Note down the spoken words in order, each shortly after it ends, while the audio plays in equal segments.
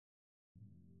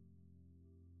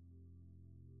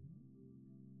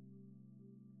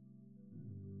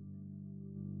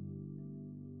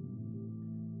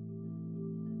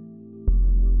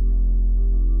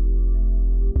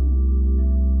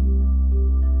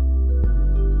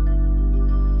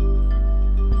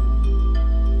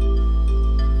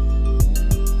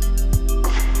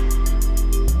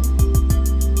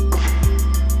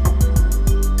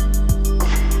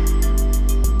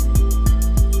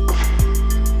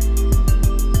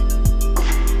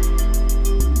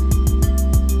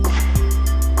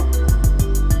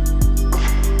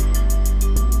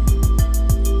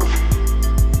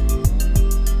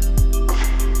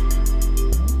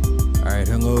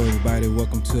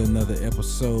to another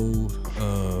episode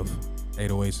of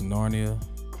 808s and Narnia,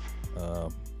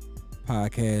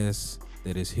 podcast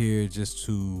that is here just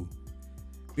to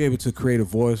be able to create a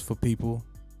voice for people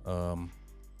who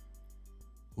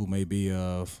may be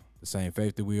of the same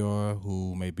faith that we are,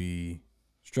 who may be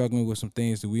struggling with some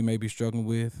things that we may be struggling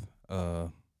with,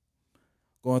 going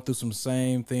through some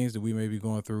same things that we may be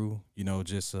going through,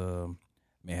 just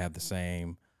may have the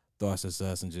same thoughts as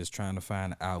us and just trying to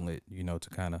find an outlet, to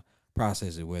kind of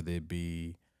process it, whether it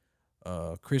be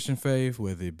Christian faith,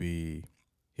 whether it be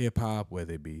hip hop,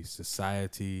 whether it be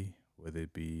society, whether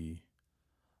it be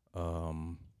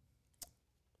the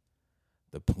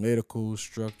political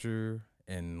structure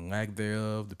and lack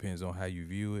thereof, depends on how you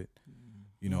view it,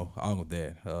 all of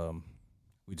that.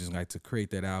 We just like to create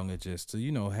that outlet just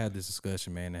to, have this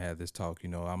discussion, man, and have this talk.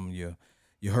 I'm your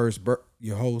host,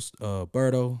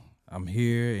 Berto. I'm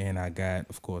here, and I got,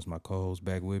 of course, my co-host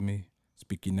back with me.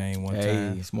 Speak your name one time.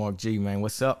 Hey, it's Mark G, man.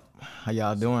 What's up? How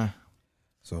y'all doing?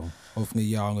 So hopefully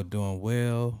y'all are doing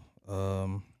well.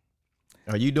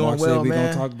 Are you doing Mark well, said we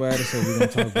man? gonna talk about it, so we're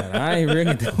gonna talk about it. I ain't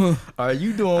really doing. Are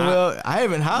you doing well? I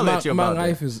haven't hollered at you about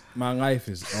my life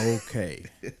is okay.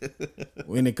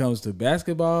 When it comes to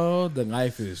basketball, the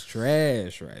life is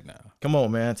trash right now. Come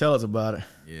on, man. Tell us about it.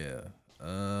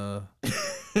 Yeah.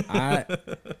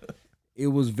 It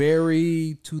was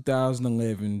very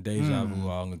 2011 deja vu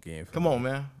all again. Come on,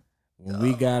 man. When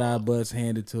we got our butts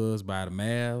handed to us by the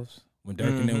Mavs, when Dirk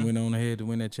and them went on ahead to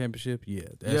win that championship,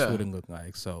 that's what it looked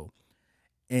like. So,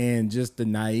 and just the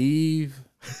naive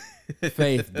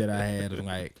faith that I had,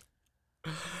 like,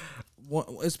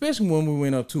 especially when we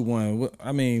went up 2-1.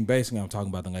 I mean, basically, I'm talking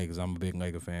about the Lakers. I'm a big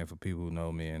Laker fan for people who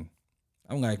know me. And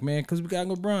I'm like, man, because we got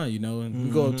LeBron, and we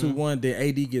go up 2-1, then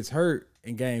AD gets hurt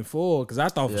in game 4, because I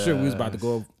thought for sure we was about to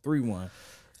go up 3-1.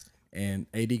 And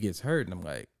AD gets hurt, and I'm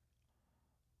like,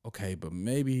 okay, but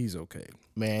maybe he's okay.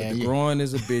 Man, but the groin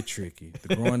is a bit tricky.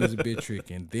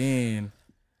 And then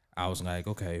I was like,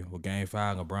 okay, well, game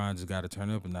 5, LeBron just got to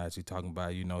turn up a notch. He talking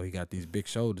about, he got these big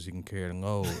shoulders. He can carry the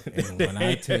load. And when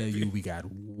I tell you we got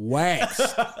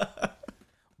waxed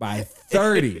by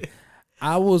 30,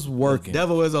 I was working. The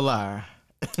devil is a liar.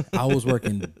 I was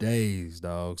working days,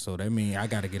 dog. So that means I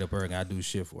got to get up early. I do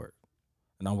shift work.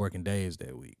 And I'm working days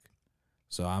that week.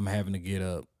 So I'm having to get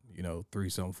up,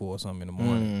 3-something, 4-something in the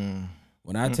morning.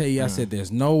 When I tell you, I said,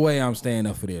 there's no way I'm staying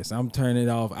up for this. I'm turning it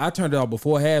off. I turned it off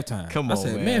before halftime. Come I on,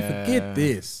 said, man, forget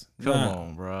this. Come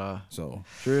on, bro. So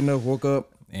sure enough, woke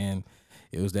up and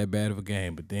it was that bad of a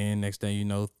game. But then next thing you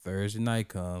know, Thursday night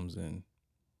comes and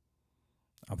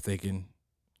I'm thinking,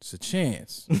 it's a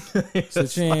chance. It's a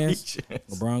chance.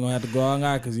 LeBron gonna have to go all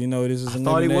out because this is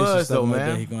thought he was though, man.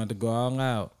 Like he gonna have to go all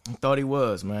out. I thought he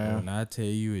was, man. And I tell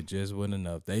you, it just wasn't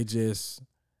enough. They just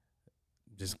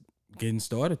getting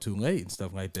started too late and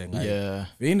stuff like that. Like,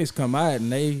 Phoenix come out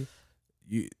and they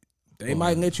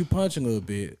might let you punch a little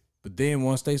bit, but then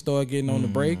once they start getting on the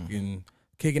break and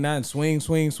kicking out and swing,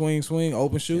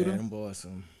 open shooter. Yeah, them boys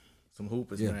some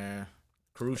hoopers, man.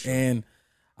 Crucial. And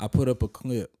I put up a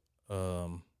clip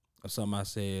of something I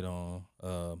said on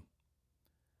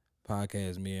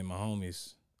podcast me and my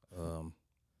homies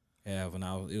have, and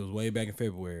it was way back in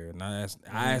February, and I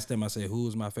asked them, I said, who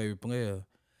was my favorite player?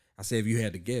 I said, if you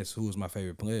had to guess who was my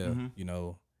favorite player,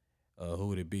 who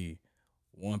would it be?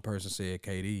 One person said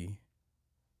KD,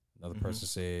 another person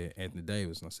said Anthony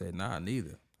Davis, and I said, nah,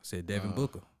 neither. I said Devin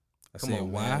Booker. I said,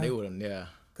 why? Man, they wouldn't,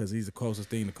 because he's the closest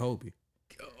thing to Kobe.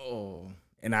 Oh.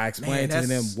 And I explained to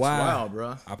them why. Wild,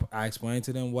 bro. I explained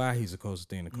to them why he's the closest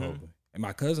thing to Kobe. And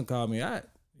my cousin called me out.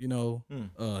 He's on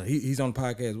the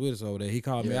podcast with us over there. He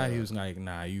called me out. He was like,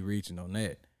 nah, you reaching on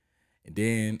that. And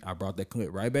then I brought that clip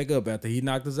right back up after he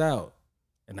knocked us out.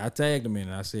 And I tagged him in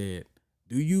and I said,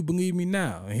 do you believe me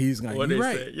now? And he's like, you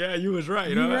right. Said? Yeah, you was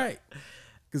right. You right.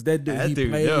 Because that dude, he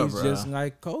plays just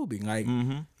like Kobe. Like,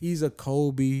 he's a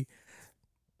Kobe.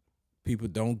 People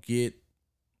don't get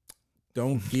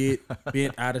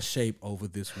bent out of shape over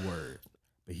this word.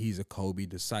 But he's a Kobe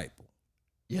disciple.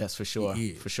 Yes, for sure.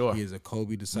 He is a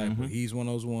Kobe disciple. He's one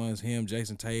of those ones, him,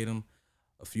 Jason Tatum,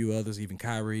 a few others, even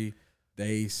Kyrie.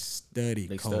 They study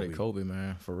Kobe,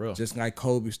 man, for real. Just like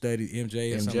Kobe studied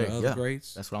MJ and some of the other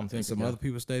greats. That's what I'm thinking. And some other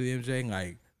people studied MJ,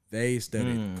 like they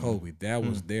studied Kobe. That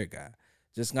was their guy.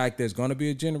 Just like there's going to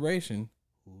be a generation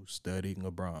who studied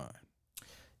LeBron.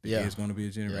 There's going to be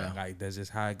a generation. Like, that's just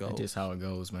how it goes. That's just how it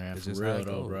goes, man. That's for just real, how it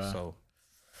though, goes. bro. So,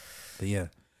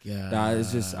 but nah,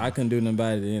 it's just, I couldn't do nothing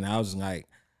about it then. I was just like,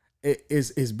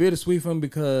 it's bittersweet for him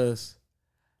because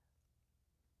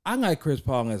I like Chris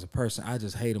Paul as a person. I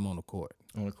just hate him on the court.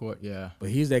 On the court, yeah. But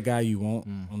he's that guy you want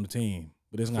on the team.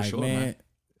 But it's like, man,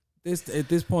 at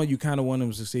this point, you kind of want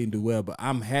him to succeed and do well. But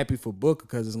I'm happy for Booker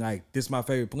because it's like this is my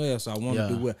favorite player, so I want him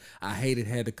to do well. I hate it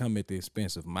had to come at the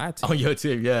expense of my team. On your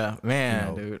team, yeah,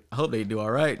 man, dude. I hope they do all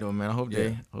right though, man. I hope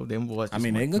them boys. I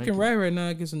mean, they looking right now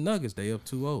against the Nuggets. They up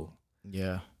 2-0.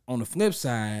 Yeah. On the flip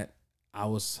side, I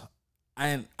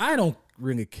don't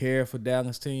really care for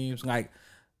Dallas teams. Like,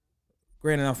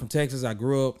 granted, I'm from Texas. I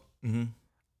grew up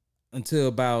until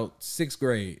about 6th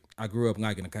grade. I grew up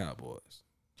liking the Cowboys.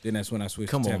 Then that's when I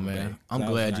switched to Tampa Bay. I'm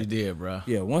glad you did, bro.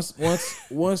 Yeah, once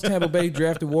Tampa Bay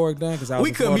drafted Warwick Dunn, because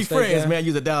we couldn't be friends, man.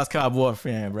 You're a Dallas Cowboy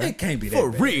fan, bro. It can't be that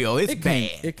for bad. real. It's bad.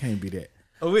 It can't be that.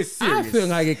 Oh, it's serious. I feel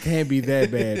like it can't be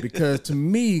that bad because to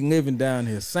me, living down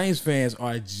here, Saints fans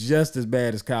are just as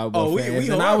bad as Cowboy fans,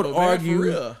 and I would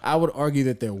argue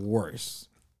that they're worse.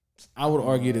 I would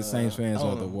argue that Saints fans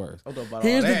are the worst.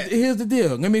 Here's the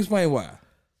deal. Let me explain why.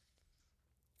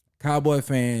 Cowboy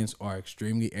fans are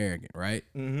extremely arrogant, right?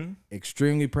 Mm-hmm.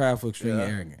 Extremely proudful, extremely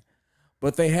arrogant.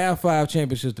 But they have 5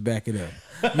 championships to back it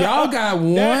up. Y'all got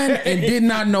one and did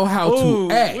not know how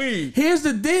to act. Here's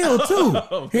the deal,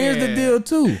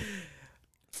 too.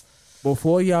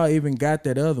 Before y'all even got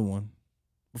that other one,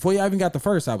 before y'all even got the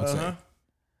first, I would say,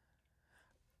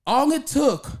 all it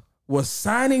took was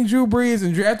signing Drew Brees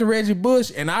and drafting Reggie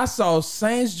Bush, and I saw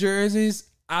Saints jerseys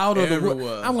out of the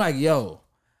world. I'm like, yo.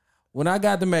 When I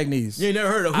got the McNeese. You ain't never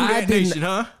heard of Who Dat Nation,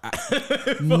 huh?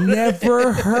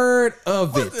 Never heard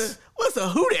of it. What's a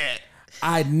Who Dat?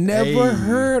 I never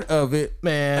heard of it,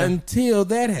 man, until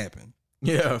that happened.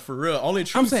 Yeah, for real. Only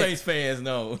true Saints fans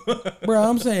know. Bro,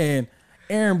 I'm saying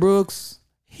Aaron Brooks,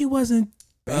 he wasn't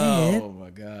bad. Oh, my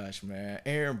gosh, man.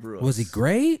 Aaron Brooks. Was he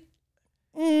great?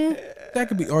 That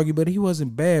could be argued, but he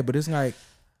wasn't bad. But it's like,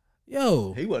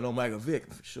 yo. He wasn't on Michael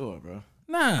Vick for sure, bro.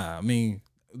 Nah, I mean.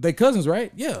 They cousins,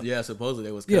 right? Yeah. Yeah, supposedly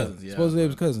they was cousins. Yeah, supposedly they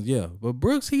was cousins, yeah. But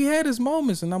Brooks, he had his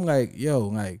moments, and I'm like, yo,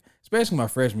 like, especially my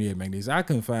freshman year, McNeese, I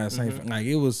couldn't find the same, like,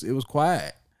 it was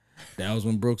quiet. That was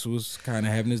when Brooks was kind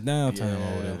of having his downtime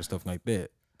or whatever, stuff like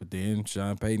that. But then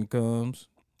Sean Payton comes,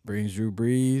 brings Drew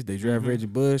Brees, they draft Reggie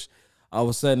Bush. All of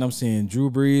a sudden, I'm seeing Drew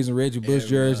Brees and Reggie Bush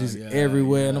jerseys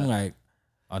everywhere, and I'm like,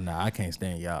 oh, nah, I can't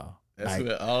stand y'all. That's like,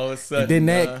 what all of a sudden.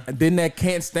 Then that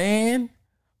can't stand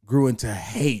grew into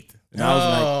hate. And I was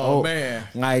like, oh man,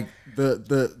 like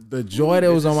the joy that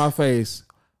was on my face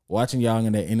watching y'all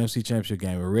in that NFC Championship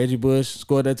game where Reggie Bush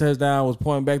scored that touchdown, was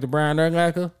pointing back to Brian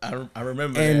Urlacher. I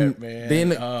remember that, man.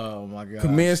 Then oh my god,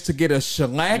 commenced to get a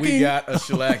shellacking. We got a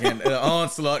shellacking. The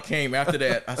onslaught came after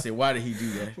that. I said, why did he do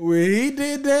that? When he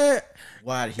did that,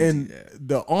 why did he do that?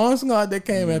 The onslaught that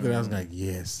came after that, I was like,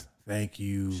 yes, thank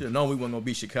you. Should have known we weren't gonna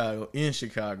beat Chicago in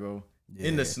Chicago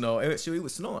in the snow. It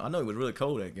was snowing. I know it was really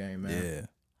cold that game, man. Yeah.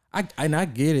 I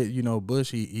get it, you know,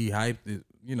 Bush, he hyped it,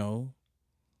 you know,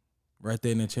 right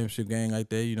there in the championship game like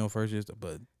that, you know, first year,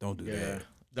 but don't do that.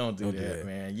 Don't do that,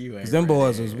 man. You ain't. Because them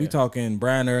boys we talking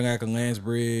Brian Urlacher, Lance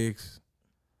Briggs.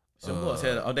 Some boys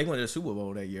had, they went to the Super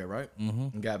Bowl that year, right? Mm-hmm.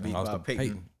 And got beat by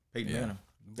Peyton Manning.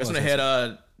 That's when they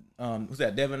had, who's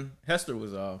that? Devin Hester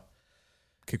was,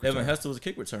 Devin Hester was a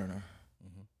kick returner.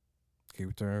 Mm-hmm. Kick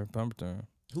return, punt return.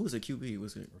 Who was the QB?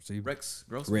 Was it receiver? Rex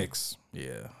Grossman? Rex,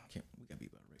 yeah. We got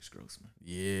beat by Rex Grossman.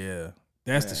 Yeah.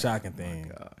 That's the shocking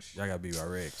thing. Gosh. Y'all got beat by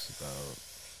Rex.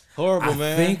 So. Horrible,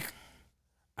 man.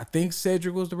 I think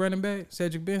Cedric was the running back,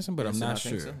 Cedric Benson, but I'm not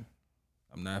sure. So.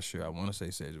 I'm not sure. I want to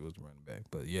say Cedric was the running back,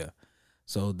 but yeah.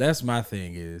 So that's my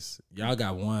thing is y'all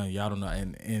got one, y'all don't know,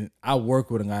 and I work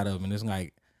with a lot of them, and it's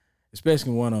like,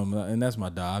 especially one of them, and that's my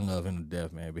dog. I love him to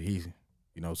death, man. But he's,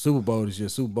 you know, Super Bowl is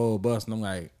just Super Bowl bust, and I'm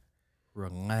like,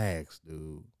 relax,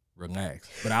 dude. Relax.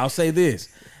 But I'll say this,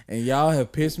 and y'all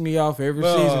have pissed me off every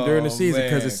season during the season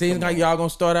because it seems like y'all gonna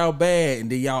start out bad and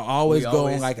then y'all always go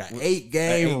on like an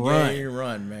 8-game run. 8-game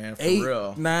run, man. For 8,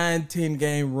 real. 9,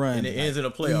 10-game run. And it ends in the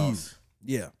playoffs.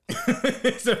 Yeah.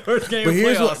 It's the first game but of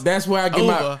playoffs.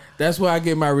 That's where I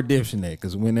get my redemption at.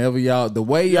 Because whenever the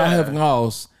way y'all have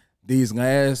lost these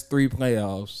last 3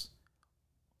 playoffs,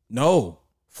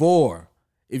 4,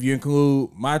 if you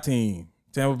include my team,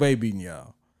 Tampa Bay beating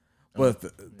y'all. But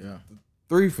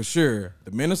 3 for sure.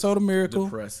 The Minnesota Miracle.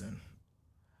 Depressing.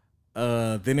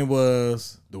 Then it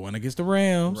was the one against the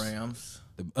Rams.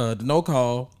 The no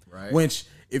call. Right. Which,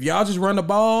 if y'all just run the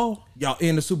ball, y'all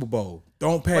in the Super Bowl.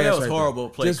 Don't pass. That was horrible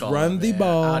play just call, run the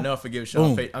ball. I'll never forgive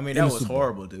Sean Payton. I mean, that was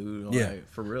horrible, dude. Yeah. Like,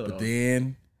 for real, But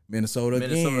then Minnesota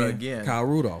again. Kyle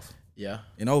Rudolph. Yeah.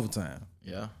 In overtime.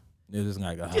 Yeah. It's just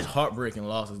like just heartbreaking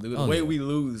losses, dude. The way we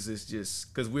lose is just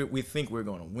because we think we're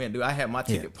going to win, dude. I had my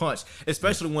ticket punched,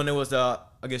 especially when it was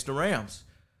against the Rams.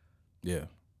 Yeah.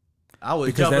 I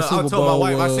was jumping. I told my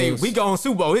wife, I said, we go on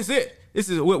Super Bowl. It's it. This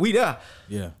is what we do.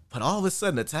 Yeah. But all of a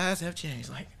sudden, the tides have changed.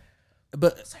 Like,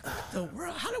 But it's like, what the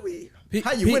world?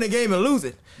 How you win a game and lose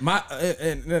it?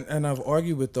 And I've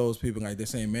argued with those people like they're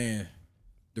saying, man,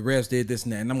 the refs did this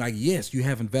and that, and I'm like, yes, you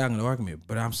have a valid argument,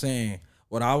 but I'm saying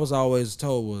what I was always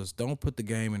told was don't put the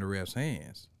game in the refs'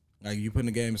 hands. Like you putting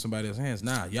the game in somebody else's hands.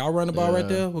 Nah, y'all run the ball right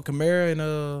there with Kamara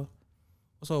and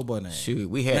what's old boy name? Shoot,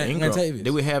 we had Ingram. Did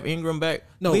we have Ingram back?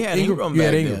 No, we had Ingram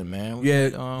back then, man. You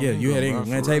had Ingram.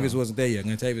 Latavius wasn't there yet.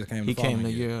 Latavius came. He came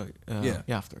the year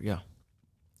after. Yeah.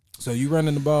 So you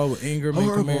running the ball with Ingram and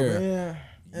Kamara.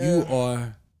 Yeah. You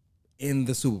are in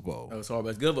the Super Bowl. That was hard,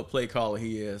 but as good of a play caller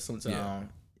he is. Sometimes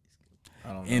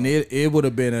I don't know. And it would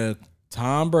have been a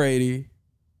Tom Brady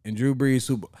and Drew Brees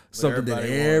Super Bowl, something that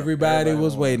everybody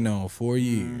was waiting on for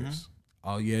years. Mm-hmm.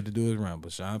 All you had to do is run.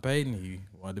 But Sean Payton, he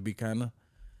wanted to be kind of,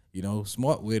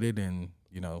 smart with it, and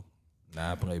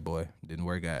playboy didn't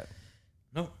work out.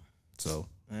 No. So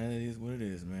that is what it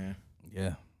is, man.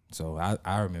 Yeah. So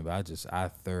I remember I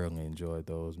thoroughly enjoyed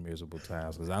those miserable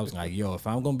times because I was like, yo, if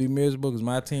I'm gonna be miserable because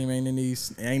my team ain't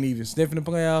even sniffing the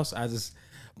playoffs,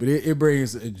 but it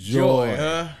brings joy.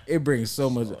 Huh? It brings so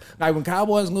much. Like when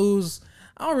Cowboys lose,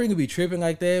 I don't really be tripping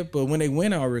like that, but when they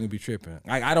win, I don't really be tripping.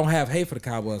 Like I don't have hate for the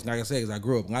Cowboys, like I said, because I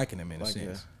grew up liking them in a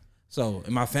sense. Yeah. So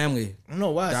in my family, I don't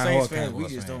know why Saints fans we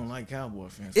just don't like Cowboy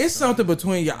fans. It's something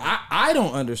between you. I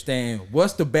don't understand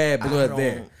what's the bad blood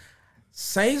there.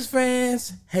 Saints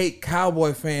fans hate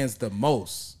Cowboy fans the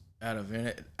most out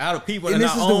of people. And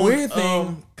this is the weird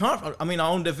thing. Our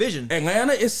own division.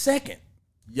 Atlanta is second.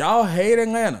 Y'all hate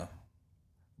Atlanta,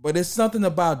 but it's something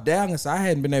about Dallas I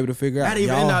hadn't been able to figure out. Not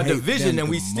even in our division, and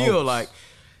we still like.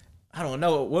 I don't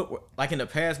know what like in the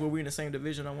past were we in the same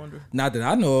division? I wonder. Not that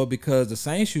I know of, because the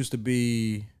Saints used to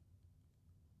be.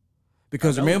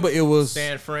 Because remember, it was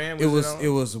San Fran. It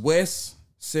was West,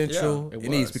 Central,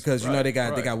 and East, because they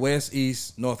got West,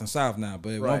 East, North, and South now.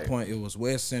 But at one point it was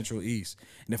West, Central, East.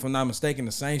 And if I'm not mistaken,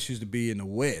 the Saints used to be in the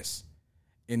West,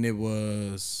 and it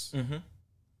was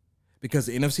because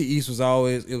the NFC East was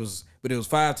always but it was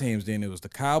 5 teams. Then it was the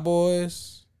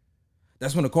Cowboys.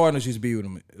 That's when the Cardinals used to be with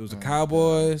them. It was the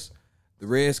Cowboys, the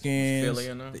Redskins,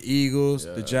 the Eagles,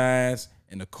 the Giants,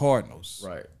 and the Cardinals.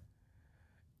 Right.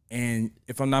 And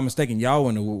if I'm not mistaken, y'all were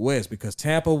in the West because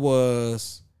Tampa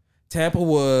was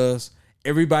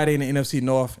everybody in the NFC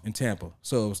North in Tampa.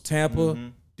 So it was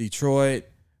Tampa, Detroit,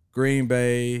 Green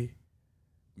Bay,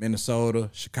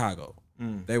 Minnesota, Chicago.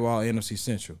 They were all NFC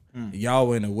Central. Y'all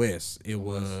were in the West. It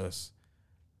was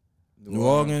New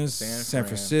Orleans, San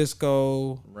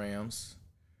Francisco,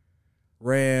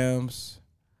 Rams.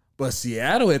 But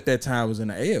Seattle at that time was in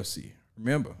the AFC.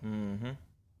 Remember?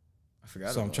 I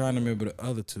forgot. So I'm trying to remember the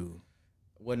other two.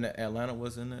 Wasn't that Atlanta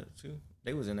was in that too?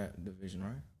 They was in that division,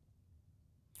 right?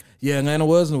 Yeah, Atlanta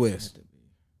was in the West.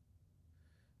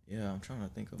 Yeah, I'm trying to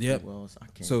think of who else. I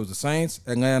can't. So it was the Saints,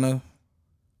 Atlanta.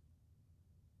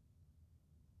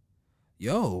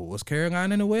 Was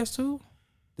Carolina in the West too?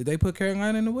 Did they put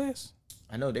Carolina in the West?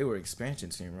 I know they were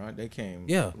expansion team, right? They came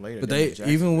later. But they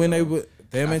even when they were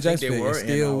them in Jacksonville, they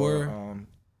still were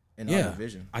in our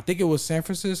division. I think it was San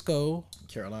Francisco.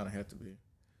 Carolina had to be.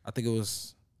 I think it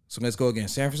was. So let's go again.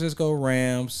 San Francisco,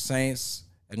 Rams, Saints,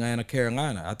 Atlanta,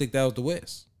 Carolina. I think that was the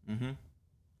West.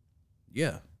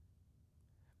 Yeah.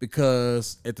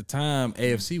 Because at the time,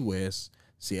 AFC West,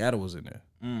 Seattle was in there.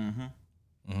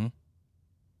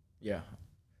 Yeah.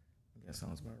 That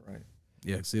sounds about right.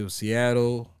 Yeah, because it was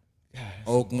Seattle,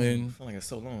 Oakland. I feel like it's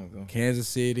so long ago. Kansas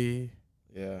City.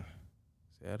 Yeah.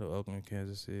 Seattle, Oakland,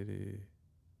 Kansas City.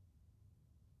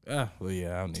 I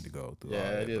don't need to go through all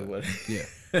that. Yeah, it is what it is.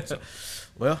 Yeah. So,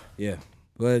 well. Yeah.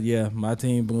 But, my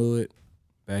team blew it.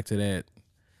 Back to that.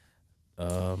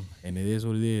 And it is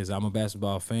what it is. I'm a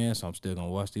basketball fan, so I'm still going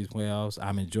to watch these playoffs.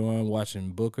 I'm enjoying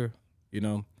watching Booker,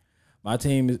 My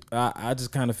team, I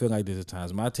just kind of feel like this at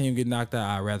times. My team get knocked out,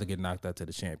 I'd rather get knocked out to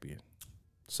the champion.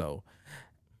 So,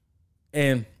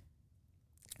 and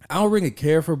I don't really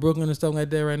care for Brooklyn and stuff like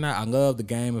that right now. I love the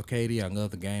game of KD. I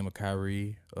love the game of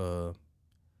Kyrie.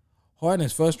 Harden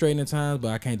is frustrating at times,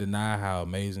 but I can't deny how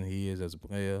amazing he is as a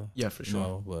player. Yeah, for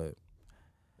sure. But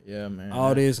yeah, man.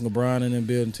 All this LeBron and them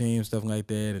building teams, stuff like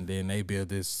that, and then they build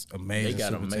this amazing. They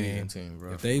got an amazing team,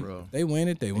 bro. If they win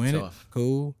it, they win it.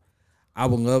 Cool. I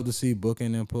would love to see Booker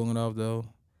and them pulling it off though.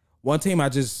 One team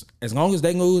as long as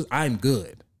they lose, I'm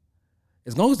good.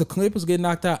 As long as the Clippers get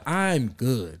knocked out, I'm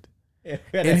good. Yeah,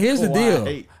 and here's the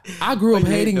deal. I grew up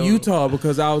hating Utah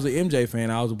because I was an MJ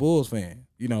fan. I was a Bulls fan.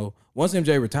 Once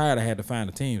MJ retired, I had to find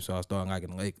a team, so I started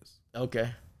liking the Lakers. Okay.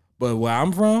 But where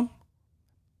I'm from,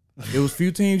 it was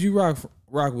few teams you rock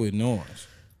with in Orange.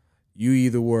 You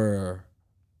either were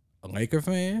a Laker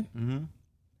fan,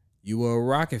 you were a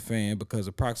Rocket fan because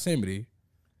of proximity,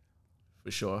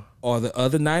 For sure. Or the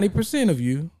other 90% of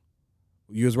you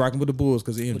was rocking with the Bulls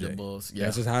because of MJ. With the Bulls, yeah.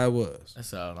 That's just how it was.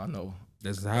 That's how I know.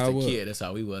 That's how it was. Kid, that's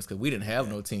how we was because we didn't have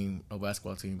no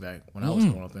basketball team back when I was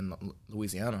growing up in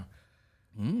Louisiana.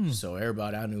 So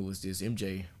everybody I knew was just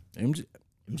MJ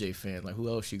fan. Like, who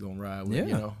else she gonna ride with? You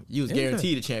know, you was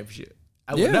guaranteed a championship.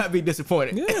 I would not be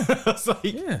disappointed.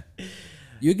 Yeah.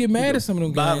 You get mad at some of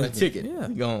them guys. Buy a ticket. Yeah.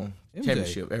 Gone.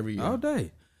 Championship every year. All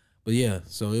day. But yeah,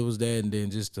 so it was that, and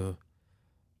then just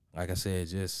like I said,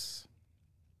 just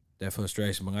that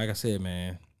frustration. But like I said,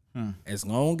 man, as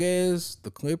long as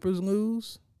the Clippers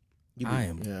lose, I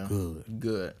am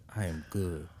good. I am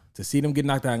good. To see them get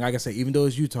knocked out, like I said, even though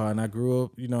it's Utah and I grew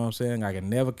up, you know what I'm saying, I can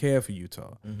never care for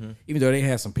Utah. Even though they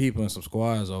had some people and some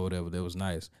squads or whatever, that was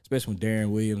nice. Especially when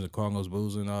Darren Williams and Carlos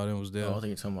Boozer and all them was there. I think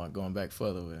you're talking about going back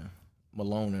further with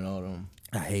Malone and all them.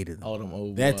 I hated them. All them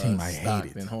old that team I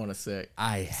hated. And Hornacek.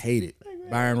 I hated.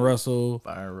 Byron Russell.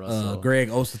 Greg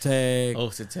Ostertag.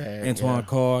 Antoine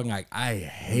Carr. Like, I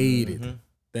hated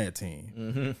that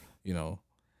team. You know.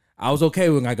 I was okay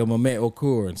with like a Mamet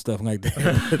Okur and stuff like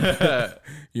that.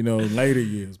 You know, later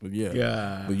years. But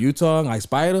yeah. But Utah, like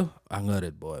Spider, I love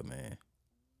that boy, man.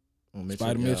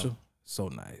 Spider Mitchell, so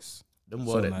nice. Them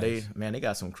boys, they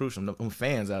got some crucial. Them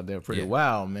fans out there pretty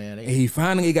wild, man. He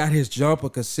finally got his jumper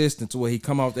consistent to where he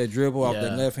come off that dribble off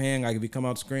that left hand. Like if he come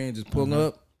out the screen, just pull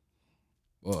up.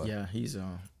 Boy. Yeah, he's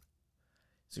a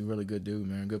really good dude,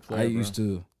 man. Good player. I used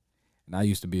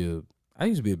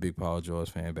to be a big Paul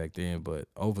George fan back then, but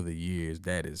over the years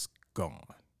that is gone.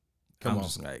 I'm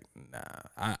just like,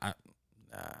 nah.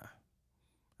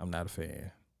 I'm not a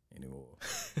fan anymore.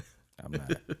 I'm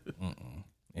not.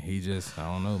 And he just,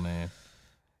 I don't know, man.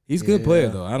 He's a good player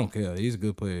though. I don't care. He's a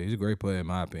good player. He's a great player in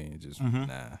my opinion. Just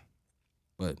nah.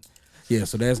 But yeah,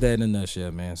 so that's that in a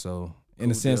nutshell, man. So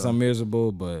in a sense, I'm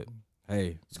miserable, but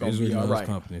hey, it's gonna be all right.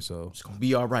 Company, so it's gonna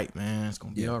be all right, man. It's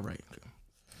gonna be all right.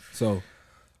 So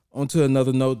on to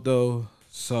another note though.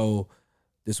 So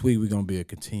this week we're gonna be a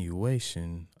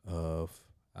continuation of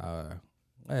our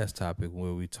last topic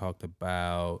where we talked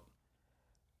about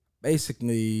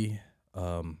basically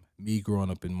me growing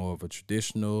up in more of a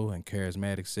traditional and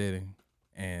charismatic setting,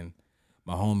 and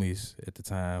my homies at the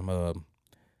time.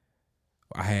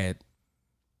 I had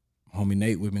homie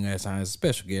Nate with me last time as a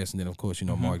special guest, and then of course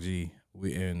Mark G.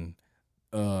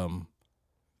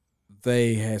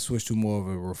 They had switched to more of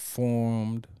a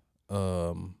reformed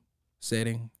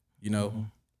setting,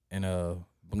 and a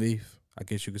belief, I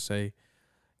guess you could say,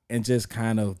 and just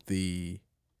kind of the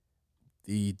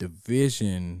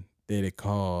division that it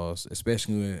caused,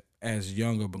 especially as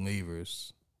younger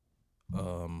believers,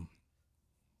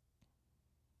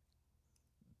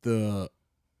 the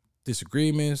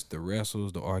disagreements, the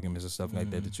wrestles, the arguments and stuff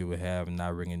like that you would have, and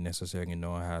not really necessarily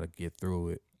knowing how to get through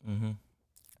it,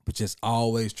 but just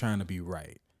always trying to be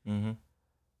right.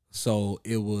 So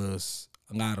it was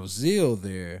a lot of zeal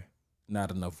there, not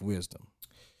enough wisdom.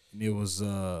 And it was,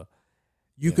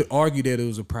 you could argue that it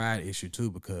was a pride issue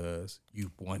too, because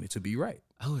you wanted to be right.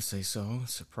 I would say so.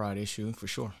 It's a pride issue for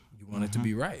sure. You wanted to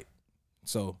be right.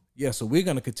 So so we're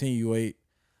gonna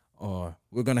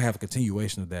we're gonna have a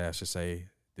continuation of that, I should say,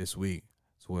 this week.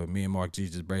 So where me and Mark G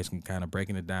just basically kind of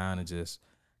breaking it down and just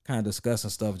kind of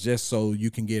discussing stuff just so you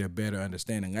can get a better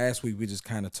understanding. Last week we just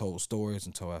kind of told stories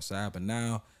and told our side, but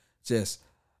now just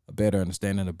a better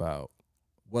understanding about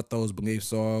what those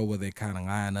beliefs are, where they kind of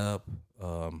line up,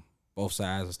 both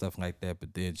sides and stuff like that,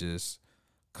 but then just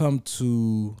come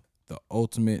to the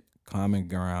ultimate common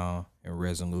ground and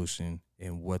resolution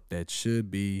and what that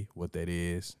should be, what that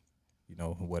is,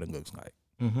 and what it looks like.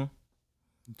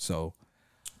 So,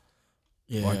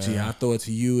 RG, I'll throw it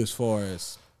to you as far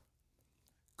as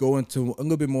go into a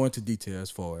little bit more into detail as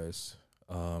far as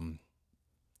the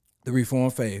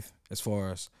Reformed faith, as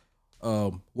far as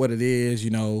what it is.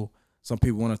 Some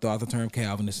people want to throw out the term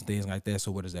Calvinist and things like that.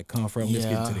 So where does that come from? Let's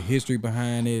get into the history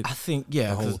behind it. I think, the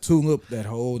whole tulip,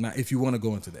 now, if you want to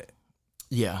go into that.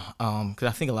 Yeah, because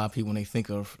I think a lot of people, when they think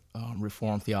of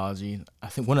Reformed theology, I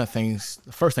think one of the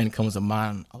first thing that comes to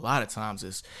mind a lot of times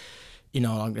is,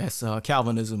 that's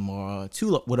Calvinism or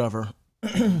tulip, whatever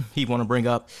he want to bring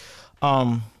up.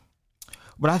 But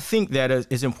I think that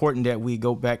it's important that we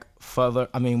go back further.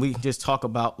 I mean, we can just talk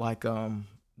about like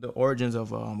the origins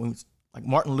of like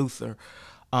Martin Luther,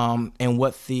 and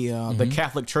what the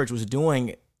Catholic Church was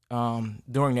doing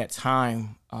during that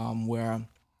time, where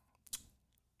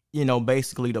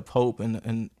basically the Pope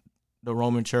and the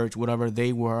Roman Church, whatever,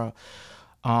 they were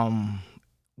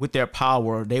with their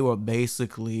power, they were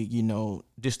basically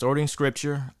distorting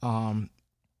Scripture, and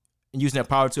using that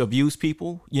power to abuse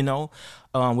people,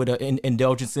 with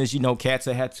indulgences. Cats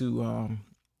that had to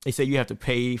they say you have to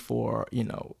pay for,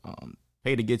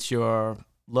 pay to get your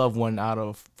loved one out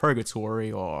of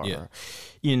purgatory, or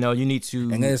you need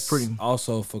to, and that's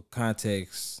also for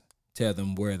context, tell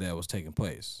them where that was taking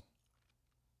place,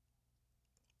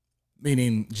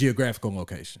 meaning geographical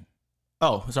location.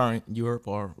 Oh, sorry, Europe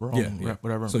or Rome,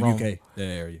 whatever. So Rome. UK, that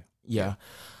area. Yeah.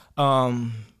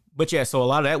 But yeah, so a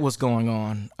lot of that was going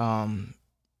on,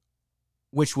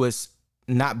 which was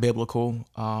not biblical.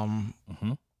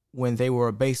 When they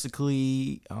were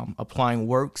basically applying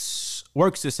works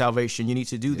to salvation. You need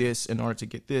to do this in order to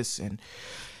get this, and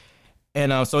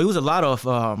so it was a lot of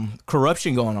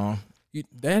corruption going on.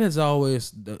 That is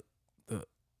always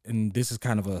and this is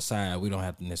kind of a aside. We don't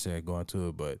have to necessarily go into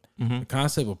it, but the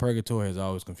concept of purgatory has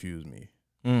always confused me.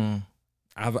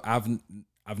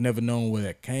 I've never known where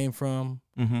that came from.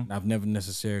 I've never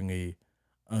necessarily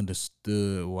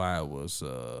understood why it was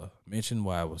mentioned,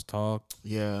 why it was talked.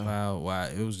 Yeah. Why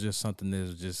it was just something that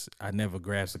was just, I never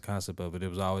grasped the concept of it. It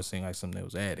was always seemed like something that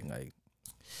was adding. Like,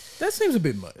 that seems a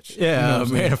bit much. Yeah,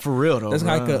 man, for real though. That's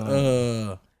like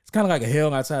it's kind of like a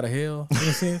hell outside of hell in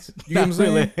a sense. You know what I'm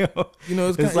saying?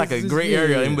 It's like a gray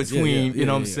area in between. You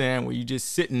know what I'm saying? Where you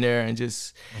just sitting there and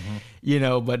just,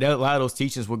 but a lot of those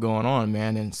teachings were going on,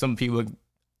 man. And some people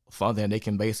thought that they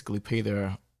can basically get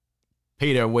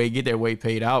their way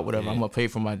paid out, whatever. I'm gonna pay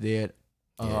for my dead.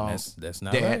 That's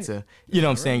not dad right. to, you know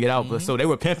what I'm saying, get out. But so they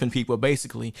were pimping people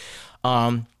basically.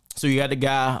 So you got the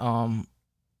guy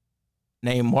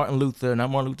named Martin Luther, not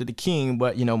Martin Luther the King,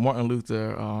 but Martin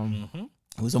Luther,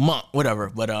 who was a monk, whatever.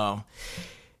 But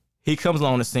he comes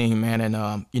along the scene, man,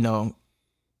 and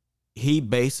he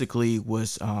basically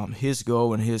was his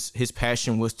goal and his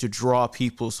passion was to draw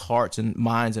people's hearts and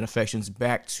minds and affections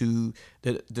back to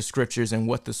the scriptures and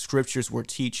what the scriptures were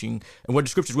teaching and what the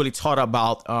scriptures really taught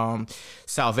about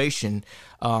salvation.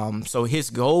 So his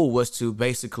goal was to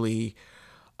basically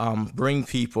bring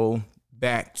people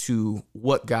back to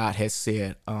what God has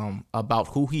said about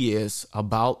who he is,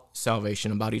 about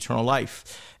salvation, about eternal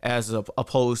life, as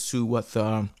opposed to what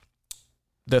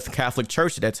the Catholic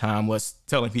Church at that time was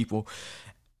telling people.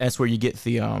 That's where you get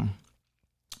the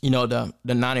the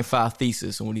 95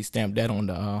 Thesis, and when he stamped that on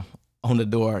the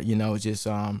door, just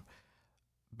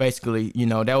basically,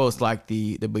 that was like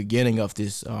the beginning of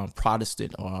this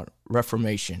Protestant or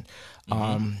Reformation.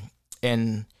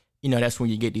 And that's when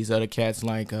you get these other cats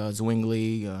like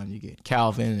Zwingli, you get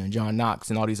Calvin and John Knox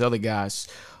and all these other guys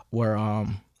were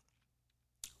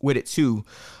with it too.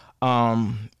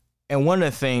 And one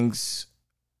of the things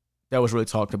that was really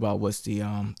talked about was the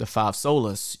five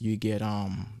solas. You get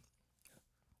Sola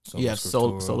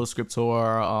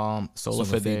Scriptura, Sola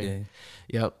Fide.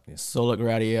 Yep. Yeah. Sola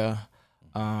Gratia.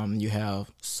 You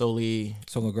have Sola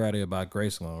Gratia by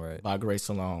grace alone, right? By grace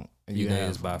alone. And you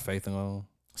have is by faith alone.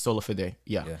 Sola Fide,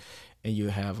 yeah. And you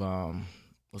have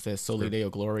what's that? Soli Deo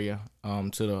Gloria,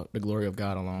 to the glory of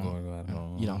God alone. Glory of God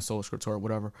alone. Sola Scriptura,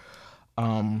 whatever.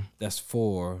 That's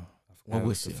four. What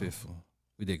was the fifth one?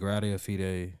 We did Gratia,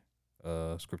 Fide,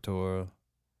 Scriptura.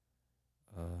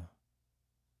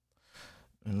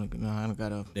 And look, no, I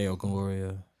got a Deo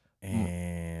Gloria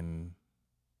and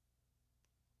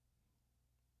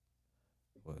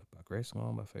what? By grace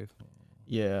alone, by faith alone.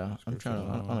 Yeah, I'm trying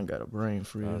to. I don't got a brain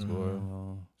freeze.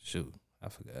 Shoot, I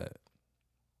forgot.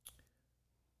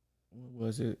 What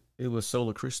was it? It was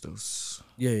Sola Christus.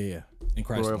 Yeah. In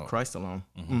Christ alone. Glory of Christ alone.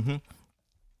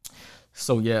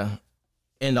 So yeah,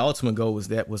 and the ultimate goal was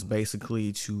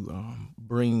basically to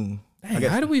bring. Dang,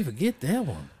 how did we forget that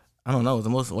one? I don't know. It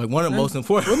was one of the most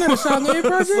important. Wasn't that a Shaolin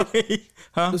project?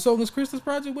 The Sola Christus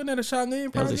project? Wasn't that a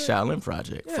Shaolin project? That was a Shaolin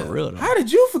project, for real though. How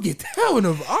did you forget that one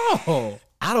of all?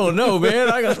 I don't know, man.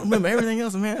 I got to remember everything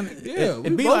else, man.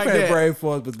 It be like that. Brave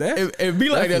for us, but it be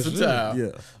like that sometimes.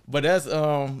 Yeah. But that's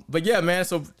but yeah, man.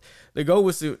 So the goal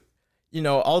was to,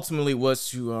 ultimately was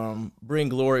to bring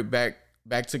glory back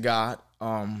to God,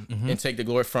 and take the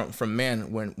glory from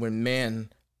man when man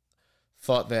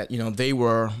thought that they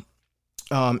were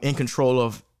in control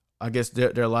of, I guess,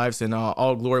 their lives, and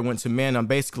all glory went to man.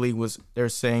 Basically, they're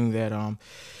saying that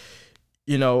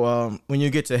when you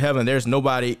get to heaven, there's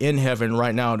nobody in heaven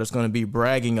right now that's going to be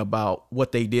bragging about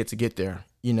what they did to get there.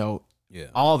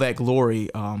 All that glory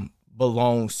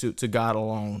belongs to God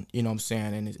alone. You know what I'm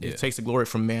saying? And it takes the glory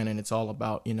from man, and it's all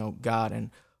about God and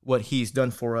what He's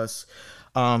done for us.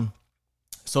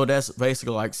 So that's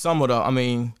basically like some of the. I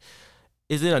mean,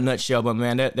 is in a nutshell, but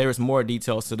man, there's more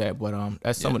details to that. But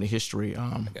that's some of the history.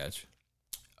 I got you.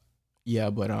 Yeah,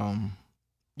 but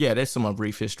there's some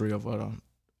brief history of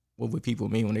what people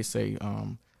mean when they say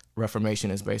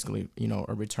Reformation is basically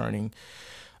a returning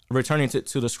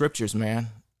to the scriptures, man.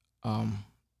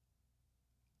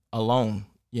 Alone,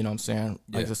 You know what I'm saying?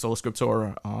 Like Yeah. the sola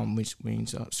scriptura, which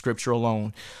means scripture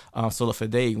alone. Sola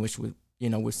fide, which would,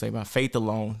 we say by faith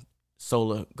alone.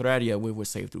 Sola gratia, we would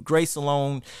say through grace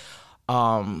alone.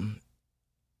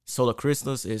 Sola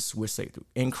Christus is we're saved through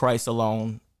in Christ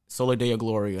alone. Sola Deo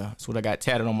Gloria. That's what I got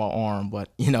tatted on my arm. But,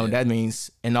 that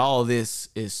means, and all of this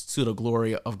is to the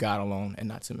glory of God alone and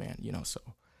not to man, So,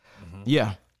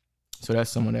 yeah. So that's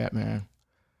some of that, man.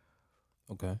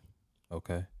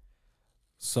 Okay.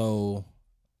 So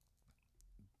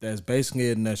that's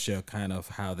basically in a nutshell kind of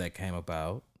how that came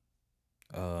about.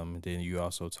 Then you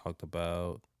also talked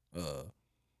about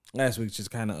last week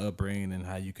just kind of upbringing and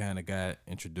how you kind of got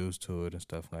introduced to it and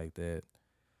stuff like that.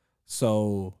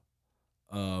 So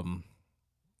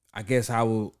I guess I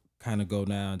will kind of go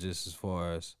now just as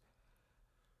far as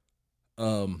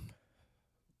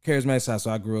charismatic side.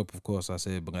 So I grew up, of course, I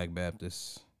said Black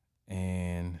Baptist,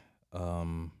 and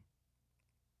kind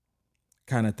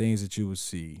of things that you would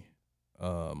see.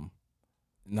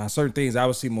 Now certain things I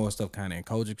would see more stuff kind of in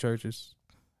Kojic churches.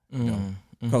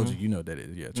 Kojic, you know what that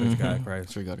is, yeah, Church of God in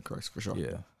Christ. Church of God in Christ, for sure.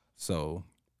 Yeah. So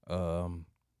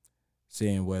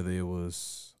seeing whether it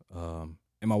was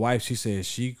and my wife, she said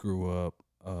she grew up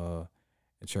in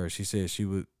church. She said she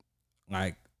would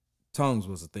like tongues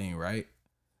was a thing, right?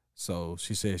 So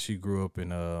she said she grew up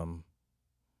in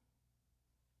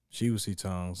she would see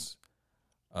tongues.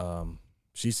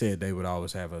 She said they would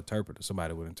always have an interpreter.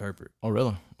 Somebody would interpret. Oh,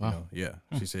 really? Wow. Yeah.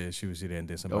 She said she would see that and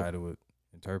then somebody would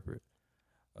interpret.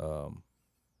 But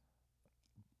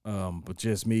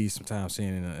just me sometimes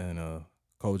seeing in a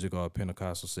Kojic or a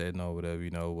Pentecostal setting or whatever,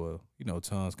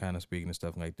 tongues kind of speaking and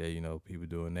stuff like that, people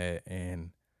doing that.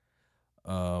 And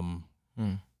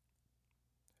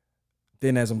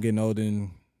then as I'm getting older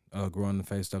and growing in the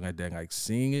faith, stuff like that, like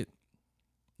seeing it,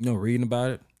 reading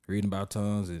about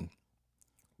tongues and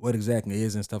what exactly it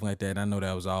is and stuff like that. And I know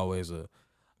that was always a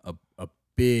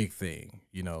big thing,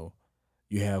 You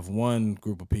have one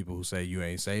group of people who say you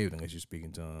ain't saved unless you speak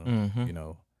in tongues,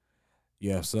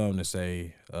 You have some that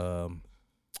say the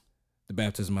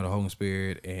baptism of the Holy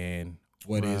Spirit and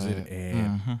what is it,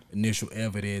 and initial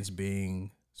evidence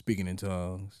being speaking in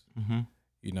tongues, and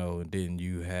then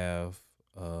you have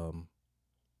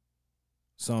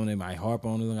some that might harp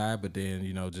on it, but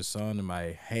then just some that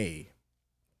might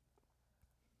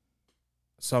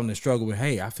some that struggle with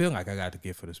I feel like I got the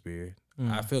gift for the Spirit.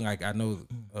 I feel like I know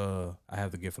I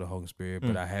have the gift for the Holy Spirit,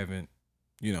 but I haven't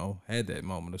had that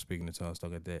moment of speaking in tongues,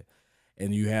 stuff like that.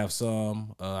 And you have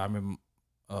some. I remember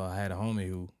I had a homie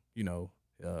who,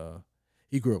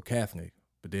 he grew up Catholic,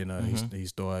 but then he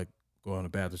started going to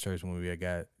Baptist church when we had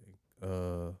got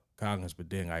Congress. But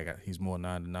then he's more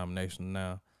non-denominational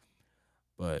now.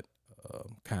 But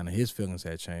kind of his feelings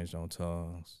had changed on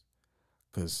tongues,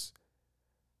 because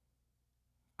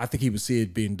I think he would see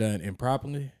it being done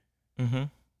improperly,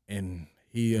 and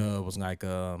he was like,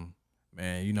 man,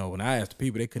 when I asked the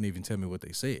people, they couldn't even tell me what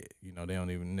they said. They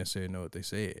don't even necessarily know what they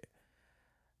said.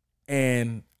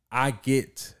 And I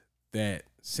get that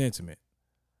sentiment.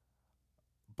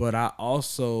 But I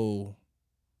also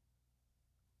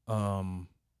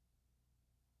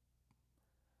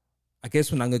I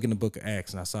guess when I look in the book of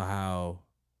Acts and I saw how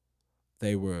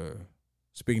they were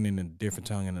speaking in a different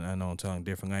tongue and an unknown tongue,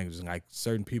 different languages, and like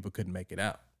certain people couldn't make it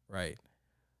out, right?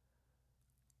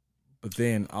 But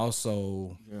then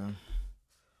also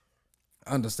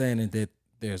understanding that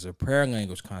there's a prayer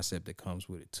language concept that comes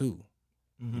with it too,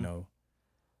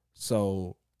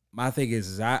 So my thing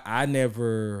is I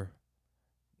never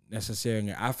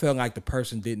necessarily, I felt like the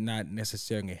person did not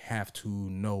necessarily have to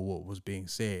know what was being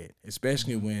said,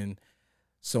 especially when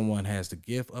someone has the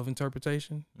gift of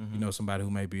interpretation, somebody who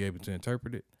may be able to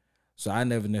interpret it. So I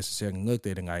never necessarily looked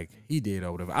at it like he did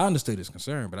or whatever. I understood his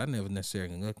concern, but I never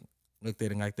necessarily looked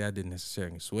at it like that. I didn't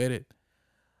necessarily sweat it.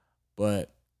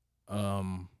 But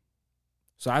so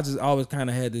I just always kind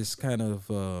of had this kind of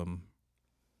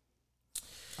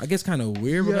I guess kind of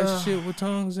weird relationship with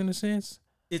tongues in a sense.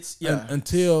 It's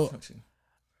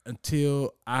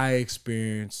until I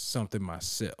experienced something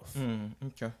myself.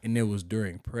 Okay. And it was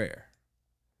during prayer.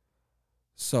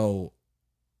 So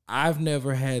I've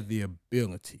never had the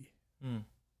ability.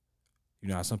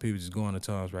 Some people just go into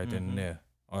tongues right then and there,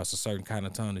 or it's a certain kind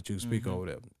of tongue that you speak or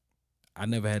whatever. I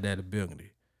never had that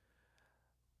ability.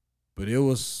 But it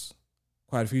was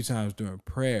quite a few times during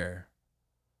prayer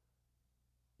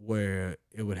where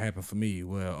it would happen for me.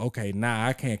 Well, okay, now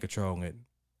I can't control it,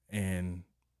 and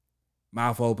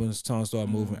mouth opens, tongue start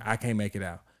moving. I can't make it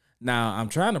out. Now I'm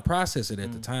trying to process it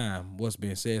at the time, what's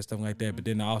being said, stuff like that. But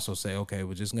then I also say, okay,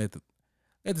 well, just let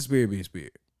the Spirit be a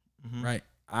spirit, right?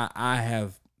 I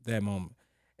have that moment.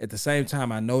 At the same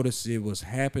time, I noticed it was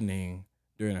happening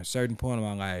during a certain point of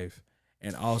my life,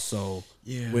 and also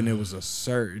when it was a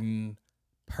certain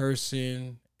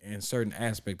person and certain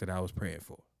aspect that I was praying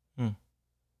for.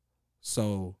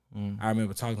 So I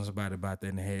remember talking to somebody about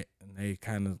that, and they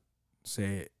kind of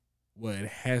said, well, it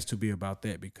has to be about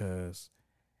that because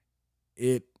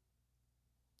it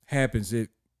happens,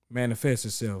 it manifests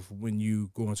itself when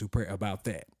you go into prayer about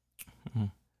that.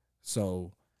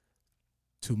 So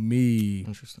to me,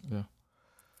 interesting. Yeah,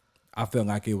 I felt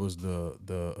like it was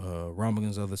the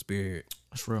rumblings of the Spirit.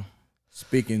 That's real.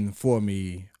 Speaking for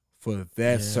me for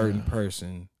that certain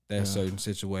person, that certain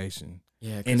situation.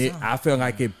 Yeah, and I felt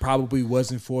like it probably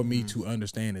wasn't for me to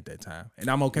understand at that time, and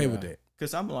I'm okay with that.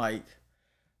 Because I'm like,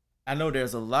 I know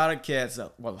there's a lot of cats,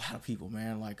 well, a lot of people,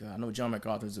 man. Like I know John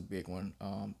MacArthur's a big one,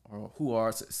 or who are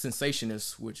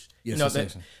cessationists, which you know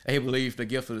they believe the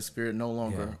gift of the Spirit no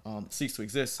longer cease to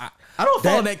exist. I don't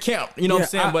fall in that camp, you know what I'm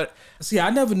saying? But see, I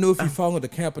never knew if you fall in the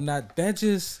camp or not. That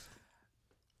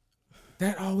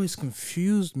always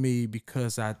confused me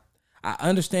because I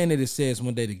understand that it says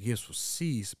one day the gifts will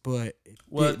cease, but it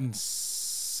didn't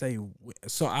say.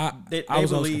 So I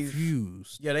was always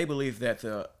confused. Yeah, they believe that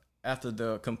after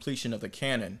the completion of the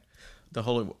canon, the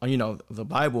holy, the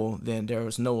Bible, then there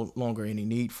is no longer any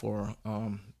need for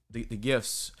the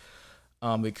gifts,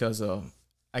 because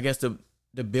I guess the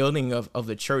building of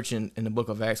the church in the Book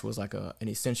of Acts was like an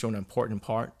essential and important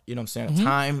part. You know what I'm saying? A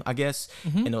time, I guess,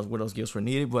 and where those gifts were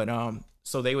needed. But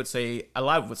so they would say, a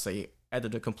lot would say, after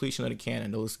the completion of the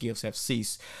canon, those gifts have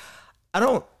ceased. I'm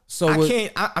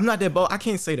not that bold. I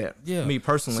can't say that. Yeah. Me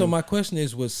personally. So my question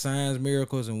is, with signs,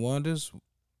 miracles, and wonders,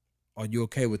 are you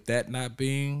okay with that not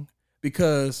being?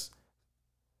 Because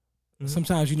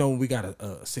sometimes, when we got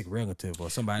a sick relative or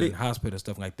somebody in the hospital and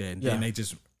stuff like that, and then they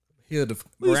just heal the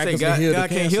miraculously God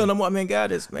can't heal no more. Man,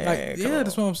 God is, man. Like,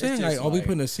 that's what I'm saying. Like, are we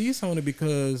putting a cease on it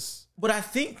because? But I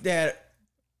think that,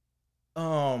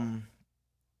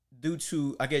 due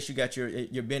to, I guess you got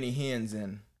your Benny Hinn's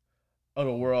and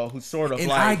other world, who's sort of and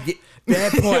like I get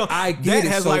that point. I get that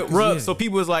it. has like rubbed. So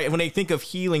people is like, when they think of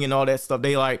healing and all that stuff,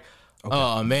 they like,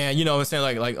 oh man, you know what I'm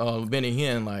saying? Like Benny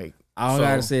Hinn, like all I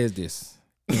gotta say is this.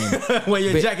 When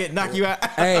your jacket knock you out.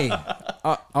 Hey,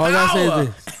 all I gotta say is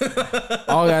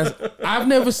this. I've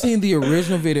never seen the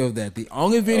original video of that. The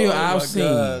only video I've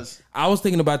seen, I was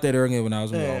thinking about that earlier when I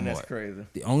was in Walmart. That's crazy.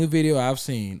 The only video I've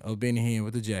seen of Benny Hinn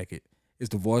with the jacket is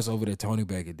the voiceover that Tony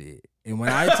Becker did. And when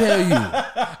I tell you,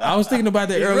 I was thinking about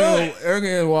that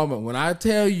earlier in Walmart. When I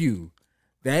tell you,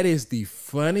 that is the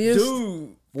funniest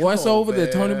voiceover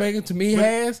that Tony Becker to me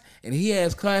has, and he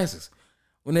has classes.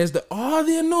 When there's the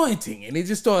anointing, and he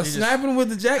just starts snapping with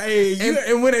the jacket,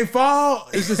 and when they fall,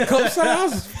 it's just cup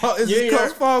size. It's just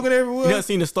cups falling everywhere. You ever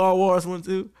seen the Star Wars one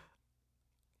too?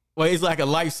 Well, it's like a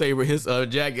lightsaber. His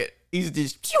jacket, he's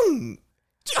just.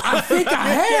 I think I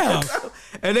have.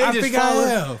 And they just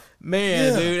follow.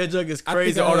 Man, dude, that junk is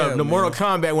crazy. Or the Mortal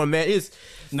Kombat one, man.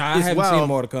 I haven't seen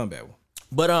Mortal Kombat one.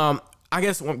 But I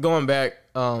guess going back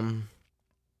to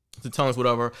tongues,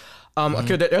 whatever.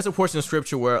 Okay, there's a portion of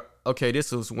scripture where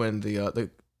this is when the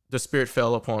Spirit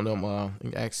fell upon them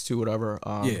in Acts 2, whatever.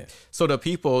 So the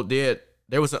people there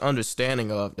was an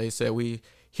understanding of. They said, we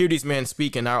hear these men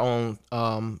speak in our own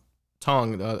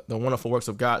tongue, the wonderful works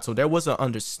of God. So there was an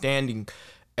understanding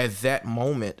at that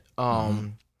moment.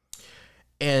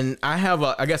 And I have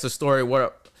a story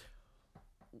where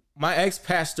my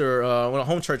ex-pastor, a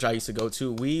home church I used to go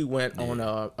to, we went on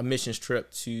a missions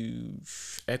trip to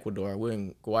Ecuador. We're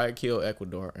in Guayaquil,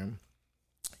 Ecuador, and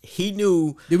he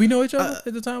knew. Did we know each other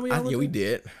at the time? We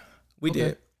did. We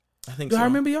did. I think. Do I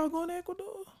remember y'all going to Ecuador?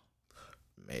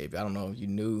 Maybe, I don't know if you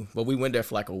knew, but we went there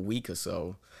for like a week or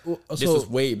so. This was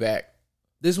way back.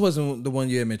 This wasn't the one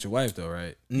you had met your wife though,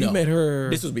 right? No, you met her.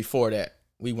 This was before that.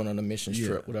 We went on a mission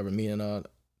trip, whatever. Me and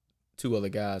two other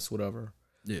guys, whatever.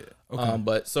 Yeah. Okay.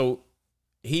 But so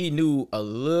he knew a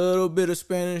little bit of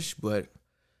Spanish, but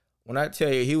when I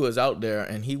tell you, he was out there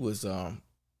and he was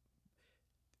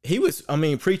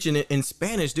preaching in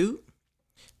Spanish, dude.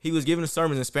 He was giving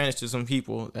sermons in Spanish to some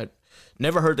people that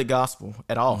never heard the gospel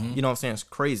at all. You know what I'm saying? It's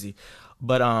crazy.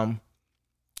 But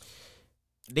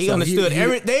they understood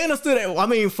they understood it. I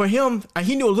mean, for him,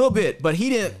 he knew a little bit, but he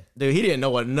didn't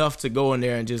know enough to go in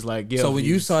there and just like give. So when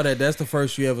you saw that, that's the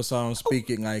first you ever saw him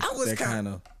speaking like that kind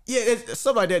of. Yeah,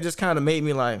 stuff like that just kind of made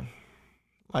me like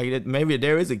that maybe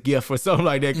there is a gift or something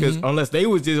like that, because unless they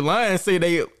was just lying and say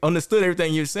they understood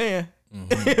everything you're saying,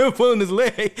 pulling his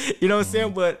leg, you know what I'm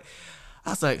saying? But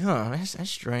I was like, that's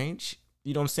strange.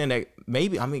 You know what I'm saying? That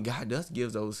maybe, God does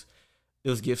give those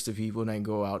gifts to people and they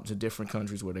go out to different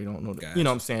countries where they don't know. You know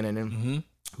what I'm saying? And then,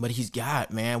 but he's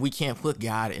God, man. We can't put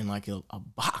God in like a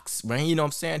box, man. You know what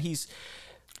I'm saying?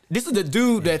 This is the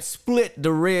dude that split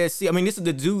the Red Sea. I mean, this is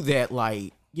the dude that,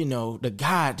 like, you know, the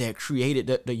God that created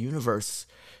the universe,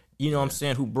 you know what I'm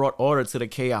saying, who brought order to the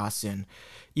chaos and,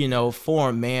 you know,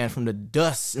 formed man from the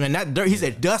dust. I mean, not dirt. He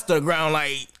said dust to the ground,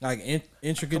 like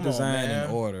intricate design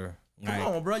and order. Come like,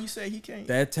 on, bro. You say he can't.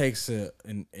 That takes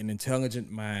an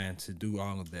intelligent mind to do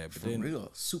all of that. But For then, real,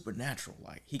 supernatural.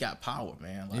 Like, he got power,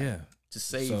 man. Like, yeah. To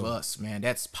save us, man.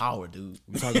 That's power, dude.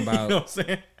 We're talking about you know what I'm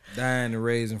saying? Dying and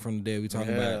raising from the dead. We're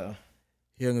talking about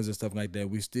healings and stuff like that.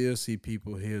 We still see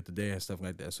people healed today and stuff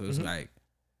like that. So it's like,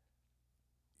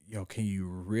 yo, can you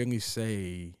really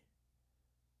say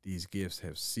these gifts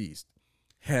have ceased?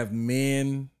 Have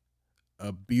men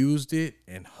abused it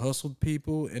and hustled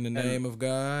people in the name of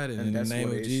God and in the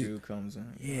name of Jesus? Issue comes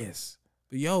in. Yes.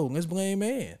 But yo, let's blame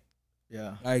man.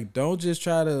 Yeah. Like, don't just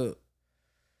try to,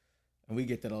 and we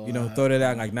get that a lot. you know, throw that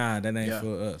out like, nah, that ain't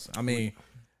for us. I mean,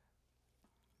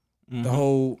 the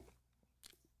whole,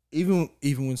 even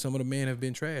when some of the men have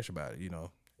been trash about it, you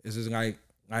know, it's just like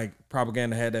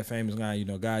propaganda had that famous line, you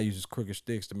know, God uses crooked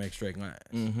sticks to make straight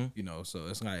lines, you know, so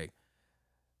it's like,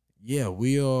 yeah,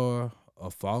 we are a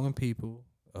fallen people.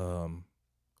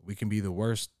 We can be the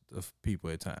worst of people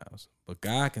at times, but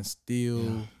God can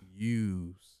still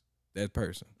use that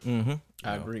person.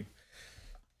 I agree.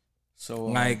 So,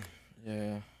 like,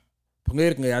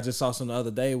 politically, I just saw some the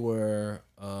other day where,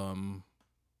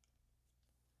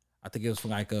 I think it was from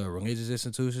like religious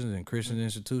institutions and Christian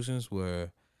institutions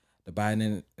where the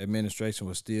Biden administration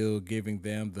was still giving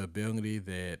them the ability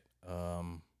that,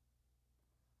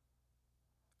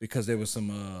 because there was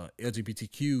some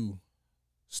LGBTQ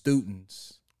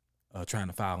students trying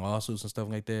to file lawsuits and stuff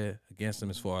like that against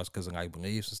them as far as because of like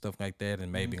beliefs and stuff like that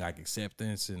and maybe like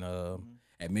acceptance and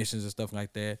admissions and stuff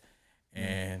like that.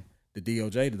 And the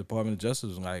DOJ, the Department of Justice,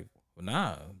 was like, well,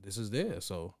 nah, this is theirs.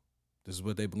 So this is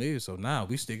what they believe. So now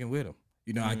we sticking with them.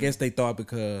 You know, I guess they thought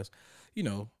because, you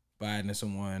know, Biden is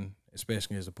someone,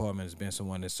 especially his department, has been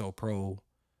someone that's so pro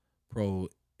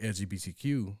LGBTQ,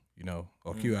 you know,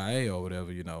 or QIA or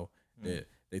whatever, you know, that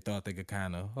they thought they could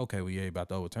kind of, okay, well, yeah, about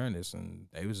to overturn this. And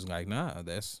they was just like, nah,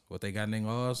 that's what they got in their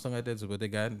laws, stuff like that. That's what they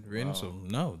got written. Wow. So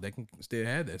no, they can still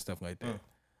have that stuff like that.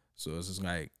 So it's just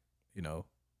like, you know.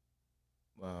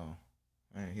 Wow.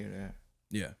 I didn't hear that.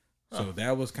 Yeah. So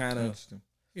that was kind of,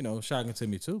 you know, shocking to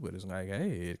me too, but it's like,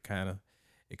 hey, it kind of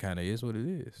is what it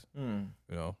is, you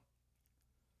know.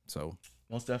 So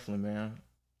most definitely, man.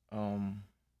 For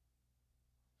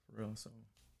real. So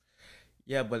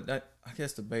yeah, but that, I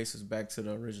guess the base is back to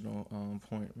the original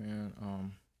point,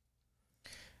 man.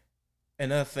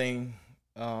 Another thing,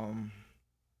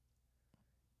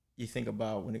 you think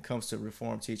about when it comes to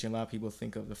reform teaching, a lot of people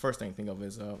think of the first thing think of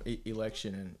is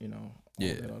election and, you know, all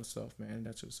that other stuff, man.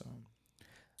 That's just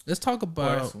let's talk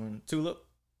about Tulip.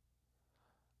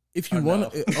 If you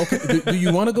want to, okay, do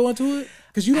you want to go into it?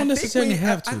 Because you don't necessarily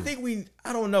have to.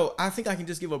 I don't know. I think I can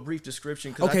just give a brief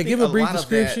description. Okay, give a brief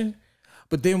description.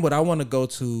 But then what I want to go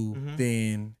to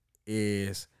then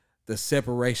is the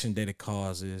separation that it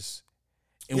causes.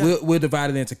 And we'll divide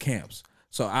it into camps.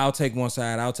 So I'll take one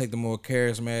side. I'll take the more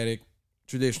charismatic,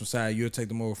 traditional side. You'll take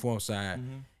the more reform side.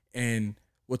 And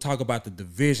we'll talk about the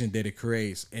division that it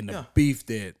creates and the beef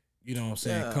that, you know what I'm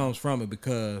saying, comes from it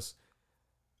because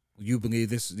you believe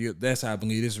this, that's how I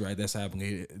believe this is right, that's how I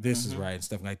believe this is right, and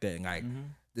stuff like that. And like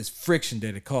this friction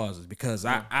that it causes because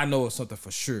I know it's something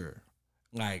for sure.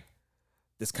 Like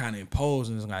this kind of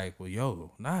imposing is like, well,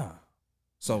 yo, nah.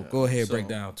 So go ahead, break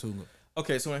down Tulip.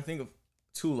 Okay, so when I think of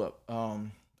Tulip,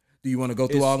 do you want to go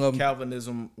through all of them?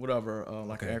 Calvinism, whatever,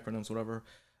 acronyms, whatever.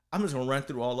 I'm just gonna run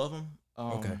through all of them.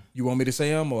 Okay. You want me to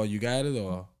say them, or you got it,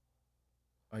 or?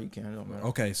 Oh, you can. Don't matter.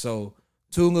 Okay, so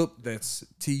Tulip, that's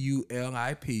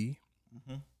TULIP,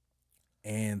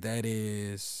 and that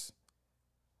is,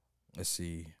 let's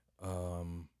see,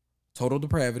 total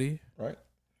depravity, right?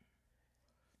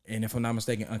 And if I'm not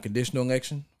mistaken, unconditional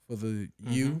election for the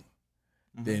U.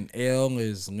 Then L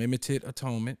is limited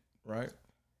atonement, right?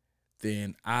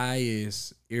 Then I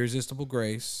is irresistible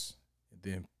grace.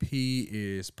 Then P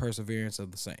is perseverance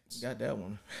of the saints. Got that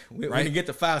one. We didn't get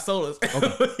the 5 solas.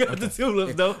 Okay. The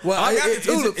tulips, though. Well, I got the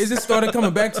tulips. It just started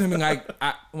coming back to me. Like,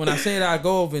 when I said I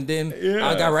go over, and then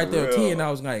I got right there with T, and I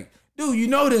was like, dude, you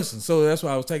know this. And so that's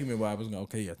why I was taking me while I was going,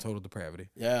 okay, total depravity.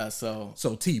 Yeah, so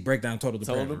T, break down total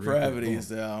depravity. Total depravity is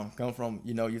come from,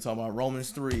 you know, you're talking about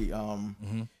Romans 3,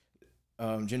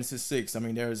 Genesis 6. I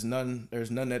mean, there's none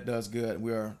that does good.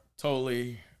 We are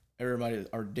totally, everybody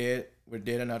are dead. We're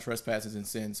dead in our trespasses and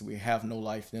sins. We have no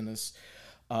life in us.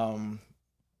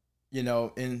 You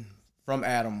know, from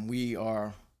Adam, we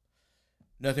are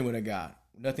nothing with a God.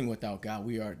 nothing without God.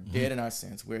 We are dead in our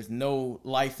sins. There's no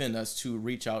life in us to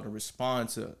reach out and respond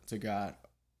to God.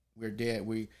 We're dead.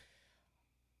 You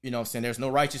know what I'm saying? There's no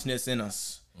righteousness in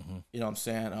us. You know what I'm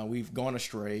saying? We've gone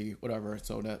astray, whatever.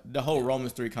 So the whole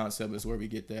Romans 3 concept is where we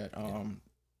get that.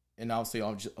 And I'll say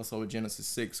also with Genesis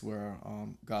 6, where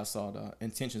God saw the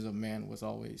intentions of man was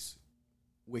always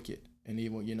wicked and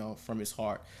evil, you know, from his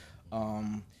heart.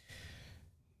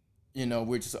 You know,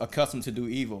 we're just accustomed to do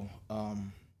evil.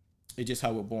 It's just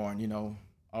how we're born, you know.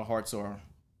 Our hearts are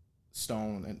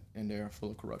stone and they're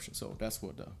full of corruption. So that's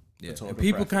what the and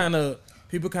people kind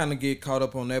of get caught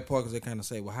up on that part because they kind of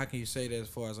say, well, how can you say that as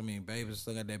far as, I mean, babies and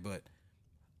stuff like that? But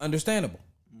understandable.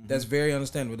 That's very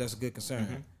understandable. That's a good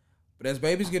concern. But as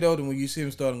babies get older, when you see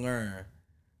them start to learn,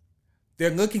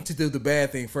 they're looking to do the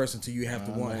bad thing first until you have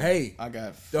to warn, hey, I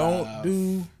got 5. Don't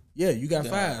do, you got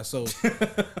 5. So,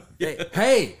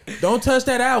 hey, don't touch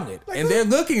that outlet. And they're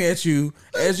looking at you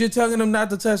as you're telling them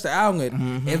not to touch the outlet,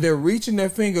 and they're reaching their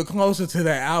finger closer to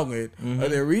that outlet, or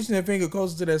they're reaching their finger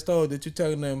closer to that stove that you're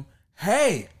telling them,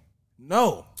 hey,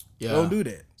 no, don't do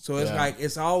that. So it's like,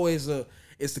 it's always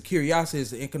it's the curiosity,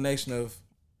 it's the inclination of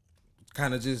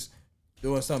kind of just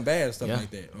doing something bad or stuff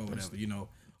like that, or whatever, you know,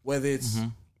 whether it's,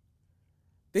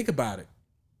 think about it,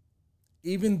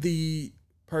 even the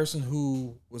person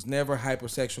who was never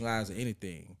hypersexualized or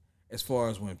anything, as far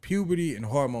as when puberty and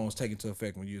hormones take into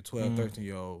effect when you're a 12,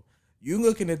 13-year-old, you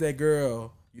looking at that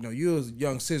girl, you know, you're a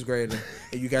young 6th grader,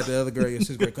 and you got the other girl in your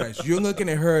 6th grade class. You're looking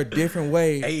at her a different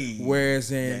way,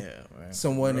 whereas in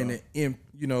someone in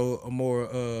you know, a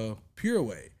more pure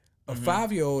way. A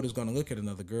 5-year-old is going to look at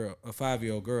another girl, a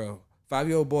 5-year-old girl.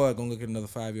 5-year-old boy going to look at another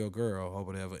 5-year-old girl or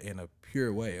whatever in a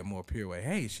pure way, a more pure way.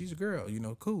 Hey, she's a girl, you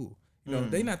know, cool. You know,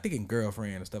 they not thinking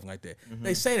girlfriend and stuff like that.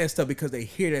 They say that stuff because they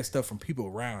hear that stuff from people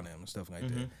around them and stuff like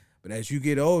that. But as you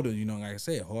get older, you know, like I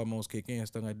said, hormones kick in,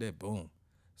 stuff like that, boom.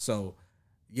 So,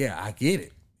 yeah, I get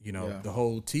it. You know, the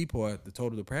whole T part, the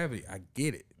total depravity, I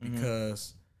get it.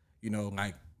 Because, you know,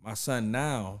 like my son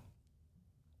now,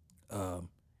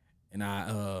 and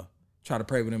I try to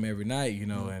pray with him every night, you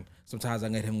know, and sometimes I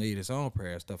let him lead his own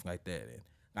prayer, stuff like that. And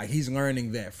like he's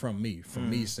learning that from me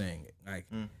saying it. Like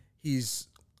he's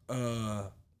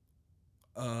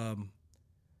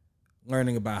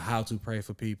learning about how to pray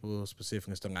for people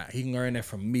specifically stuff like he learned that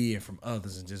from me and from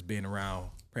others and just being around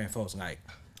praying folks. Like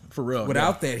for real,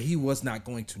 without that he was not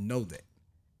going to know that,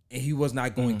 and he was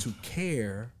not going to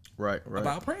care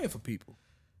about praying for people.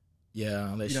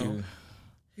 Yeah, unless you know,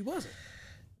 he wasn't.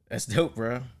 That's dope,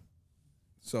 bro.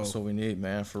 So that's what we need,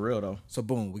 man, for real though. So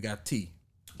boom, we got T.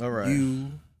 All right,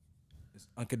 U is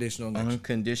unconditional election.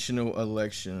 Unconditional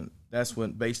election. That's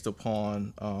when based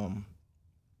upon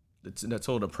the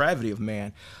total depravity of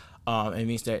man. It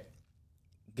means that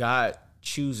God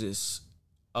chooses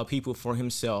a people for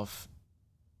himself.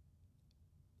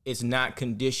 It's not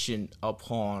conditioned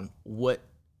upon what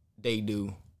they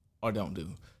do or don't do.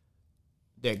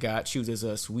 That God chooses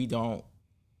us. We don't,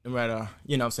 no matter,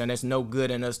 you know what I'm saying, there's no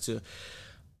good in us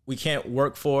we can't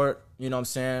work for it, you know what I'm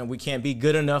saying? We can't be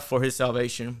good enough for his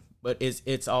salvation, but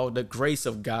it's all the grace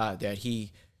of God that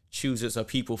he chooses a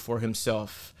people for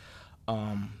himself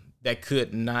that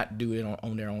could not do it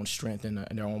on their own strength and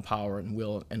their own power and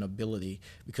will and ability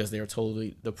because they're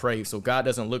totally depraved. So God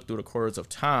doesn't look through the cords of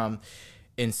time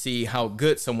and see how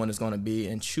good someone is going to be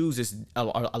and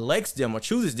elects them or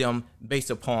chooses them based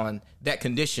upon that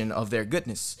condition of their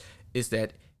goodness. Is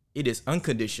that it is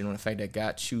unconditional in the fact that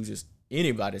God chooses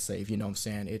anybody saved, you know what I'm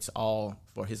saying? It's all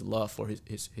for his love for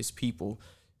his people.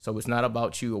 So it's not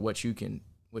about you or what you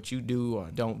do or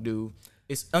don't do.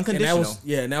 It's unconditional.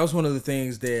 And that was one of the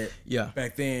things that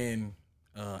back then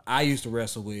I used to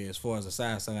wrestle with as far as a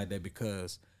side something like that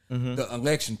because the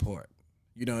election part,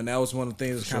 you know, and that was one of the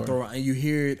things that's kind of thrown around. And you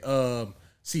hear it,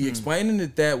 explaining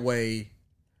it that way,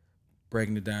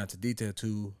 breaking it down to detail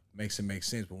too, makes it make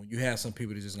sense. But when you have some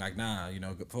people that just like, nah, you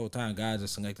know, for a time God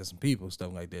just selected some people,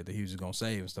 stuff like that he was just gonna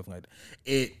save and stuff like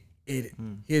that.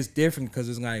 It's different because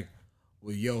it's like,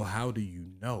 well, yo, how do you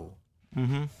know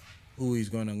who he's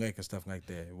gonna elect and stuff like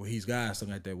that? Well, he's God, stuff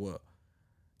like that. Well,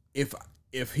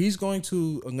 if he's going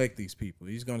to elect these people,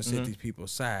 he's gonna set these people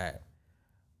aside.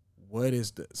 What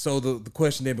is the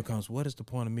question then becomes, what is the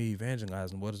point of me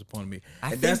evangelizing? What is the point of me?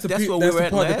 That's what we were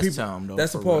at last time, though.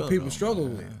 That's the part people struggle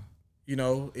with. You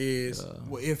know,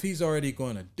 well, if he's already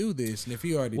going to do this, and if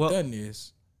he already done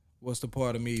this, what's the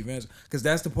part of me evangelizing? Because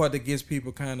that's the part that gets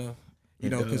people kind of, you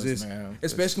know, because it's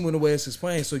especially when the way it's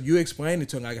explained. So you explain it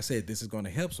to them, like I said, this is going to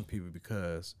help some people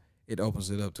because it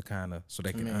opens it up to kind of so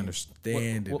they can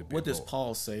understand it. What does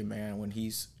Paul say, man, when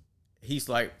he's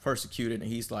like persecuted and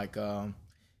he's like,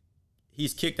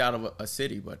 he's kicked out of a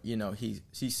city, but you know, he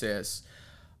says,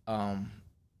 I'll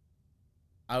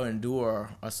endure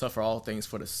or suffer all things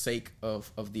for the sake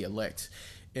of the elect.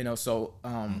 You know, so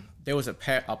there was a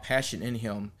passion in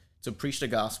him to preach the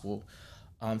gospel,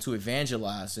 to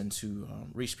evangelize, and to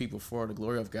reach people for the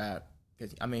glory of God.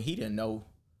 Because I mean, he didn't know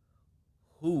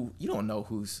who. You don't know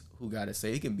who God is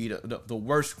saved. He can be the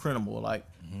worst criminal. Like,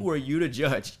 who are you to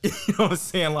judge? You know what I'm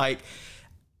saying? Like,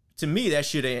 to me, that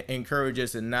should encourage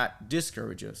us and not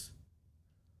discourage us.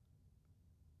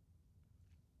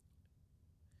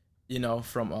 You know,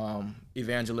 from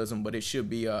evangelism, but it should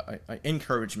be an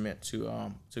encouragement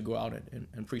to go out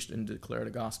and preach and declare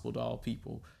the gospel to all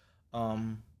people.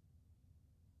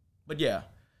 But yeah,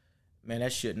 man,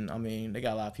 that shouldn't. I mean, they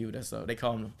got a lot of people that's they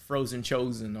call them frozen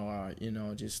chosen, or you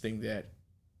know, just think that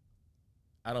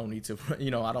I don't need to.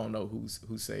 You know, I don't know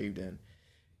who's saved, and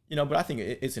you know, but I think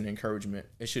it's an encouragement.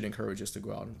 It should encourage us to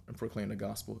go out and proclaim the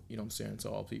gospel. You know what I'm saying,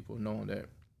 to all people, knowing that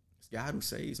it's God who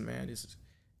saves. Man, this is,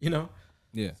 you know.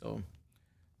 Yeah.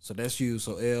 So that's you.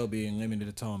 So L being limited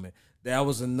atonement. That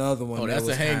was another one. Oh, that's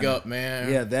a hang up,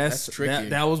 man. Yeah, that's tricky.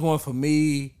 That was one for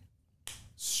me.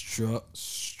 Struggle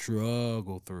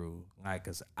through, like,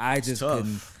 cause I just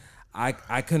couldn't.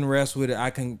 I couldn't rest with it.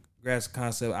 I couldn't grasp the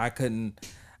concept. I couldn't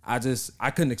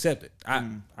accept it.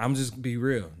 I'm just be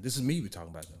real. This is me we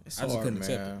talking about though. It's I just hard, couldn't man.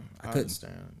 accept it. I couldn't.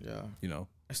 Understand. Yeah. You know,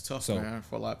 it's tough, so, man,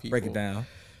 for a lot of people. Break it down.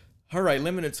 All right,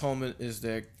 limited atonement is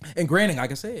that. And granted,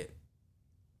 like I said,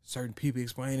 certain people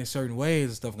explain it certain ways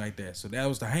and stuff like that. So that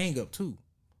was the hang up too.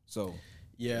 So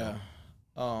yeah,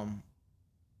 I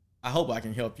hope I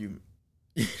can help you.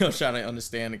 You know, trying to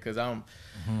understand it, because I'm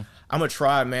gonna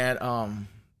try, man.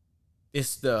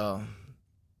 It's when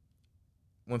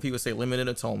people say limited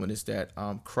atonement, it's that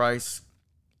Christ's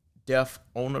death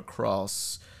on the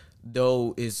cross,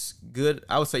 though is good.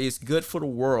 I would say it's good for the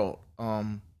world.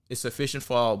 It's sufficient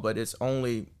for all, but it's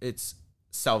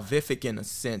salvific in a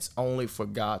sense only for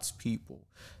God's people.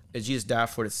 That Jesus died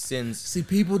for the sins. See,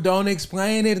 people don't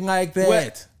explain it like that.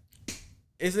 What?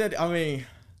 Is it? I mean,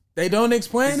 they don't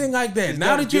explain it like that.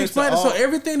 Now that you explain it, so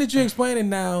everything that you're explaining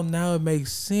now it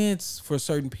makes sense for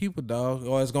certain people, dog.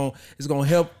 Or it's gonna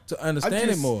help to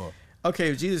understand it more. Okay,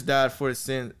 if Jesus died for the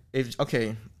sin, if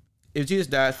Jesus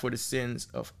died for the sins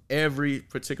of every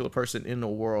particular person in the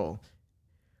world,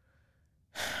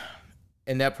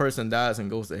 and that person dies and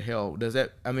goes to hell, does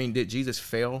that? I mean, did Jesus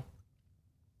fail?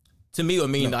 To me, it would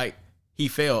mean like he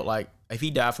failed. Like, if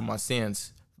he died for my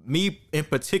sins, me in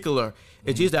particular,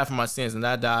 if Jesus died for my sins and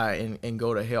I die and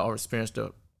go to hell or experience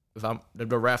the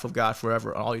wrath of God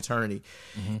forever, all eternity,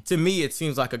 to me it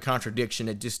seems like a contradiction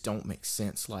that just don't make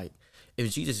sense. Like,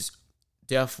 if Jesus'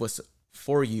 death was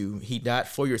for you, he died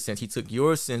for your sins. He took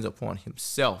your sins upon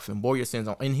himself and bore your sins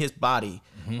in his body.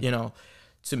 You know,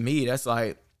 to me that's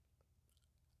like,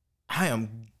 I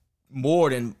am more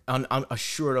than I'm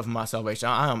assured of my salvation.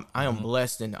 I am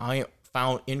blessed and I am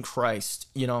found in Christ.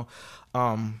 You know,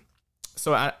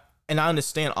 so I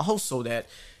understand also that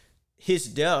his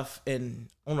death and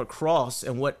on the cross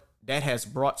and what that has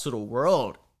brought to the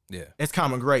world, it's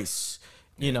common grace.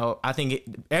 You know, I think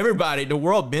the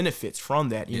world benefits from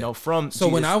that. You know, from so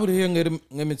Jesus. When I would hear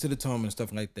limited atonement and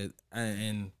stuff like that,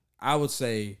 and I would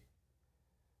say,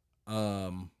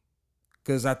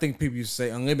 because I think people used to say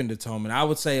unlimited atonement. I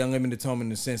would say unlimited atonement in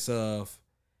the sense of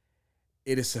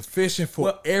it is sufficient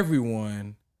for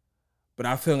everyone, but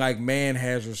I feel like man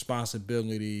has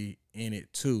responsibility in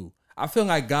it too. I feel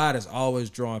like God is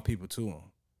always drawing people to him.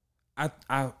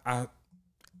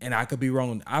 And I could be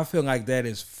wrong. I feel like that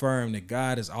is firm, that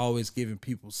God is always giving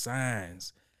people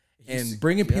signs and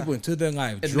bringing people into their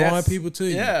life, drawing people to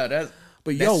you. Yeah,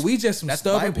 But we just some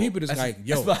stubborn people that's like,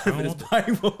 yo, that's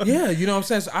Bible. Yeah, you know what I'm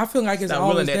saying? So I feel like it's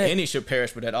always willing that any should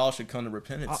perish, but that all should come to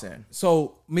repentance.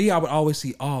 So me, I would always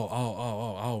see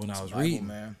all when I was Bible, reading.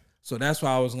 Man. So that's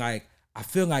why I was like, I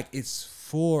feel like it's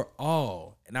for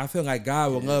all. And I feel like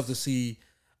God would love to see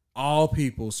all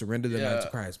people surrender their life to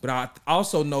Christ. But I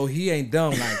also know he ain't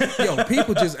dumb. Like,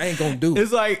 people just ain't gonna do it.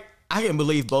 It's like, I can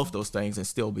believe both those things and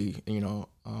still be,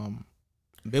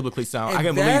 biblically sound. And I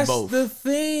can believe both. That's the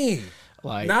thing.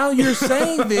 Like, now you're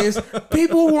saying this,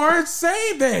 people weren't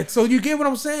saying that. So you get what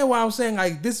I'm saying? Why I'm saying,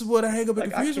 like, this is what a hang up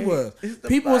and confusion was.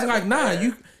 People was like, nah,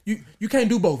 you can't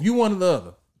do both. You one or the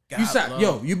other.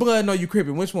 You blood or you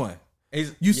Crippin', which one?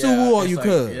 You Suwu or you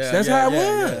Cuz? That's how it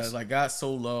was. Yeah. Like, God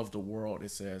so loved the world,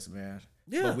 it says, man.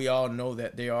 Yeah. But we all know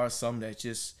that there are some that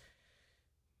just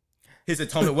his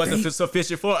atonement wasn't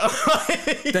sufficient for.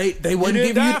 They wouldn't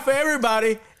give you for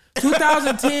everybody.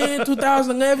 2010,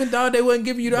 2011, dog, they wasn't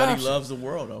giving you the option. But he loves the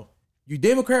world, though. You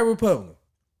Democrat, Republican.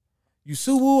 You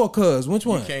Suwu or Cuz? Which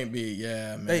one? You can't be,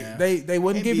 yeah, They man. they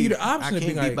wouldn't give you the option I to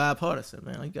can't be be like bipartisan,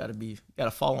 man. You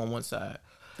gotta fall on one side.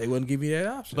 they wouldn't give you that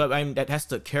option. But I mean, that's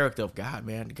the character of God,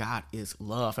 man. God is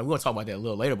love, and we're gonna talk about that a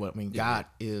little later. But I mean, God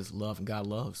is love, and God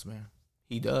loves, man.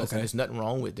 He does. Okay. And there's nothing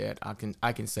wrong with that.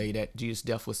 I can say that Jesus'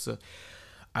 death was,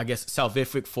 I guess,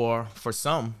 salvific for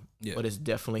some. Yeah. But it's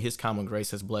definitely His common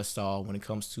grace has blessed all when it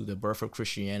comes to the birth of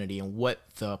Christianity and what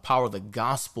the power of the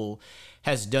gospel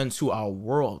has done to our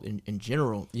world in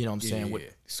general. You know what I'm saying? Yeah.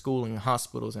 With schooling,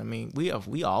 hospitals. I mean, we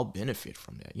all benefit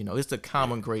from that. You know, it's the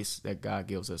common grace that God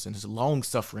gives us, and His long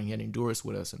suffering and endurance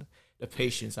with us, and the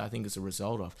patience I think is a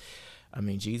result of. I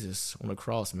mean, Jesus on the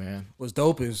cross, man. What's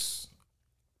dope is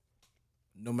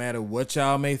no matter what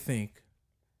y'all may think,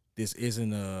 this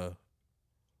isn't a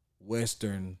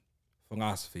Western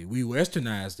philosophy. We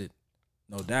westernized it,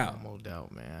 no doubt. No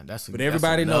doubt, man. But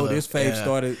everybody know this faith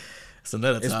started, It's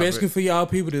another topic. especially for y'all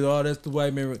people that that's the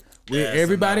white man.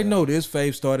 Everybody know this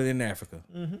faith started in Africa.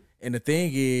 Mm-hmm. And the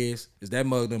thing is that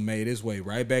mug done made its way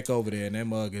right back over there, and that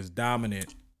mug is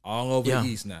dominant all over the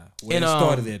East now. Where And, it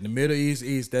started at, in the Middle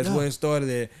East, that's where it started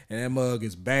at, and that mug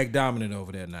is back dominant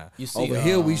over there now. You see, over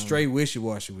here, we straight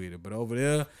wishy-washy with it, but over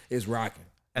there, it's rocking.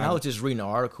 And I was just reading an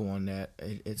article on that.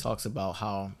 It talks about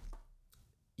how,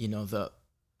 you know, the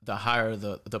higher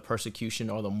the persecution,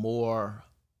 or the more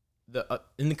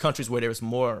in the countries where there's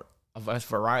more of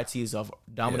varieties of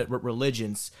dominant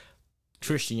religions,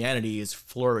 Christianity is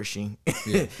flourishing.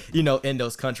 You know, in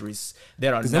those countries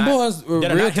that are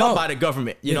not held by the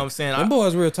government. You know what I'm saying? Them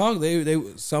boys real talk. They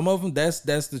some of them that's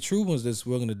the true ones that's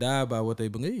willing to die by what they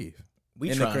believe. We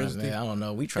And trying, the man. I don't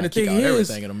know. We trying And to the kick thing out is,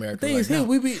 everything in America. The thing is, right here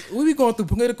now. we be going through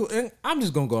political, and I'm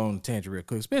just gonna go on a tangent real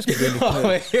quick, especially during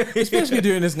this, especially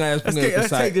during this guy's political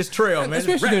Let's take this trail, man.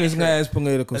 especially during this guy's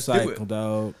political Let's do cycle, it.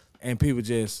 dog. And people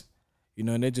just, you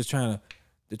know, and they're trying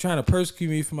to persecute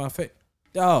me for my faith,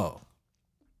 dog.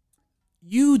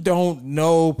 You don't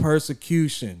know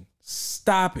persecution.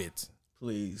 Stop it.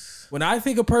 Please. When I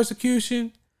think of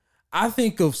persecution, I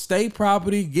think of state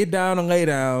property, get down and lay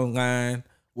down line,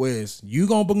 where it's you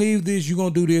gonna believe this, you gonna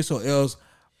do this, or else,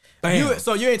 bam.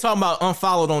 So you ain't talking about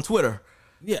unfollowed on Twitter?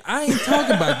 Yeah, I ain't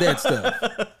talking about that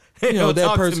stuff. You know, Don't that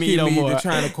talk to persecute me no more. they're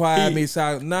trying to quiet me.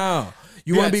 No.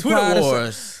 You Yeah, want to be Twitter quiet.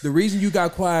 wars. The reason you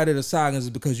got quiet at a silence is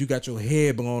because you got your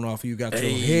head blown off, or you got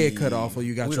your head cut off, or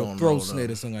you got we your don't throat know, slit,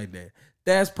 though. or something like that.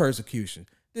 That's persecution.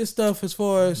 This stuff, as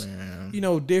far as you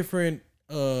know, different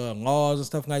laws and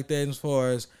stuff like that, as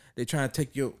far as they trying to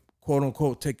take your quote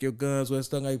unquote take your guns or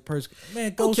stuff like persecution.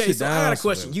 Man, go Okay, sit so down. I got a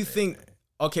question. somewhere. You think?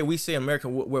 Okay, we say America,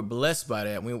 we're blessed by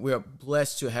that. We're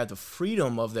blessed to have the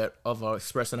freedom of that, of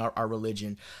expressing our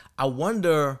religion. I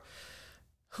wonder,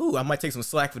 I might take some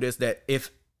slack for this, that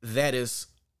if that is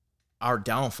our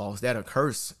downfall, is that a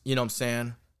curse? You know what I'm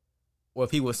saying? Or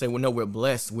people would say, well, no, we're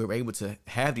blessed. We're able to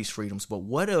have these freedoms. But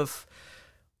what if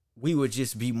we would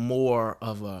just be more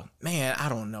of a, man, I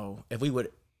don't know, if we would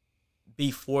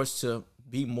be forced to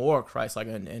be more Christ-like,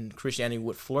 and Christianity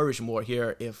would flourish more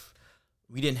here if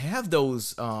we didn't have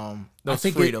those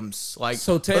think freedoms. so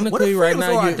what technically if right freedoms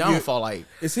now, are our you- downfall, like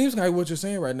It seems like what you're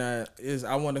saying right now is,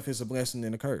 I wonder if it's a blessing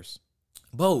and a curse.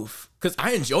 both. Because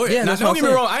I enjoy it. Yeah, Now, that's don't what get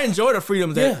I'm me saying. wrong, I enjoy the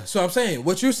freedoms that, Yeah, so I'm saying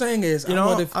what you're saying is, you I know,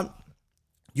 wonder if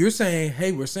you're saying,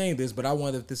 hey, we're saying this, but I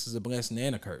wonder if this is a blessing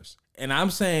and a curse. And I'm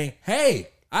saying, hey,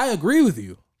 I agree with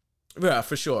you. yeah,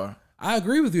 for sure. I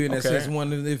agree with you in that Okay. sense,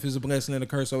 wondering if it's a blessing and a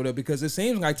curse over there, because it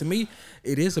seems like to me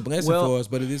it is a blessing Well- for us,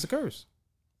 but it is a curse.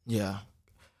 Yeah.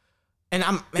 And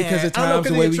I'm, man, Because of I don't know, times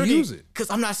the way we tricky, use it. Because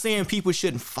I'm not saying people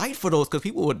shouldn't fight for those, because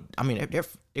people would, I mean,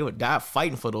 they would die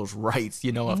fighting for those rights,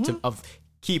 you know, of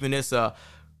keeping this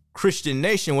Christian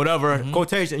nation, whatever,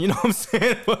 quotation, you know what I'm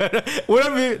saying? But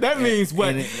whatever that means,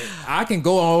 but And I can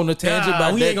go on a tangent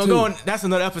about we that ain't gonna too. go on, that's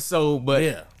another episode, but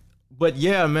Yeah. but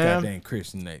yeah, man. Goddamn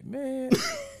Christian Nate, man.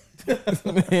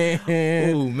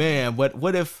 Oh man, but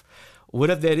what if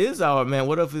that is our, man?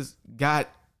 What if God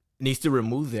needs to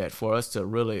remove that for us to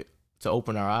really to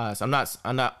open our eyes? I'm not,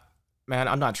 man.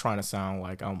 I'm not trying to sound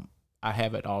like I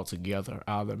have it all together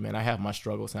either, man. I have my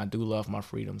struggles and I do love my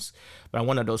freedoms, but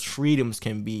one of those freedoms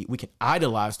we can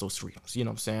idolize those freedoms. You know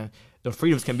what I'm saying? The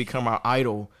freedoms can become our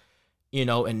idol, you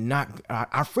know, and not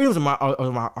our freedoms are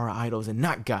our idols and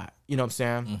not God. You know what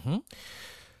I'm saying? Mm-hmm.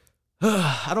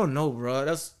 I don't know, bro.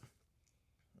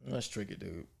 That's tricky,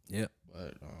 dude. Yeah.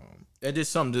 But it's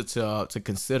just something to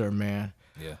consider, man.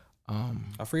 Yeah.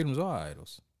 Our freedoms are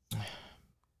idols.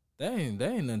 They ain't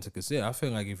nothing to consider. I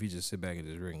feel like if you just sit back and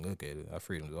just really look at it, our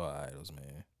freedoms are idols,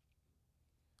 man.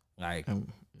 Like,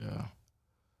 Yeah.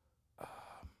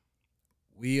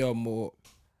 we are more.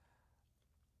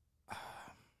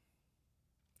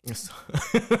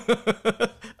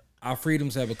 Our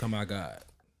freedoms have become our God.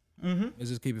 Mm-hmm. Let's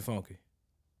just keep it funky.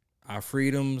 Our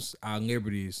freedoms, our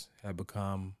liberties have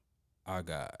become our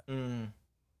God. Mm.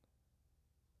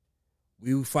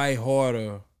 We fight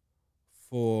harder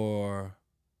for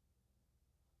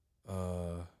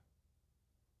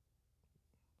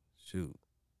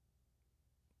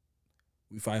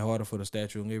we fight harder for the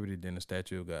Statue of Liberty than the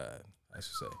Statue of God, I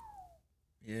should say.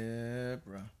 Yeah,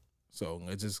 bro. So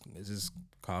let's just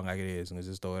call it like it is, and let's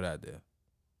just throw it out there.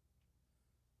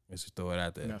 Let's just throw it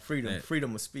out there. Now,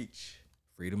 freedom of speech.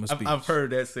 Freedom of speech. I've heard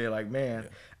that said, like, man,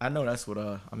 I know that's what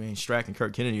Strack and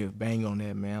Kirk Kennedy bang on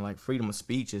that, man. Like, freedom of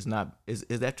speech is not is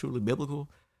that truly biblical?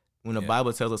 When the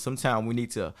Bible tells us sometimes we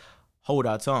need to hold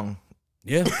our tongue.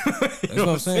 Yeah, that's what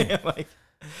I'm saying. Like,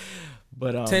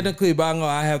 but technically, by law,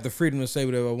 I have the freedom to say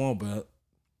whatever I want, but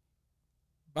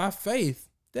by faith,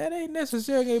 that ain't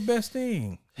necessarily the best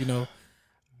thing. You know,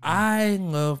 I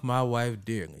love my wife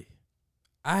dearly.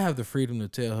 I have the freedom to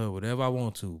tell her whatever I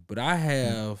want to, but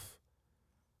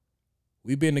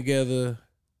we've been together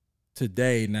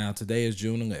today. Now, today is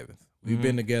June 11th. We've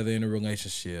been together in a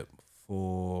relationship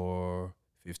for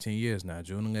 15 years now.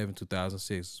 June 11th,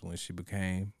 2006 is when she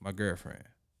became my girlfriend.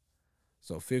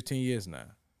 So 15 years now.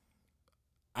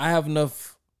 I have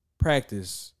enough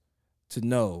practice to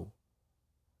know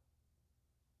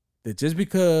that just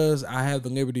because I have the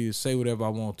liberty to say whatever I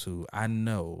want to, I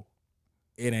know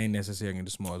it ain't necessarily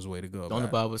the smartest way to go. Don't the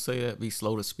Bible say that? Be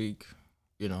slow to speak,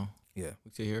 you know? Yeah.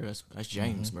 We sit here, that's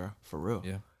James, bro. For real.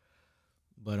 Yeah.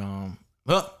 But,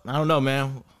 well, I don't know,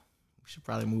 man. We should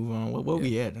probably move on. Where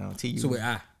we at now? TU. So wait,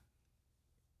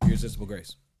 Irresistible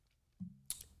Grace.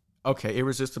 Okay,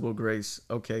 Irresistible Grace.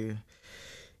 Okay.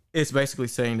 It's basically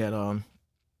saying that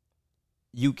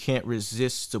you can't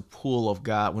resist the pull of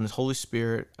God when the Holy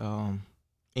Spirit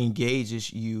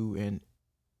engages you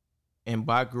and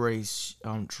by grace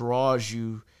draws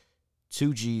you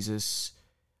to Jesus.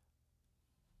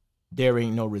 There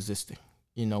ain't no resisting.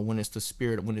 You know, when it's the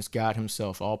Spirit, when it's God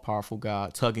Himself, all powerful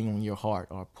God, tugging on your heart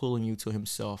or pulling you to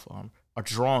Himself, or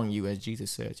drawing you, as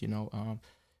Jesus says. You know,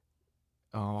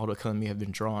 all the come to me have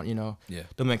been drawn. You know,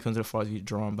 the man comes as far as you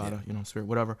drawn by the Spirit,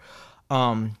 whatever.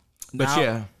 But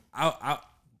now,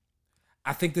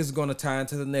 I think this is going to tie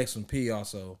into the next one. P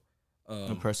also.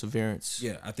 Perseverance.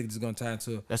 Yeah, I think this is going to tie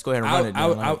into. Let's go ahead and run it.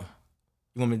 Then,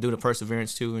 you want me to do the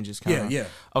perseverance too, and just kind of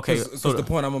Okay, so the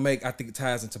point I'm gonna make, I think it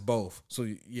ties into both. So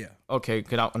yeah. Okay,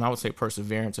 and I would say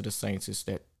perseverance of the saints is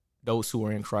that those who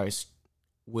are in Christ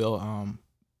will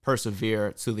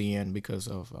persevere to the end because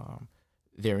of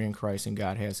they're in Christ and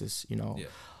God has His,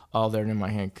 all that are in my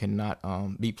hand cannot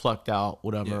be plucked out,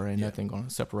 whatever, and nothing gonna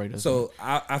separate us. So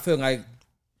I feel like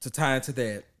to tie into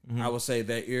that, I would say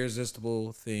that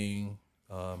irresistible thing,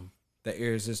 that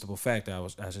irresistible factor,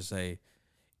 I should say,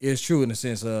 is true in the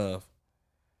sense of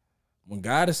when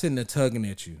God is sitting there tugging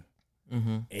at you,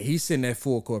 and He's sitting at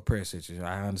full court press at you.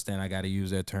 I understand I got to use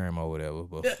that term or whatever,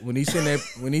 but when He's sending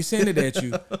it at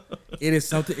you, it is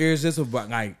something irresistible. But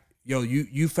like, yo,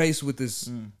 you faced with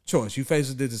this choice, you faced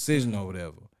with this decision or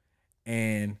whatever,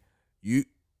 and you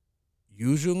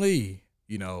usually,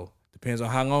 depends on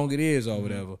how long it is or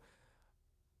whatever,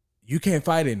 you can't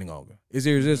fight any longer. It's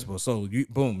irresistible. So you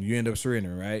end up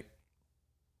surrendering, right?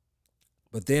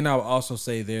 But then I would also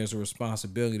say there's a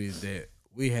responsibility that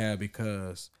we have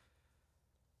because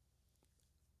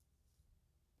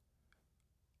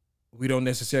we don't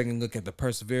necessarily look at the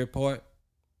persevere part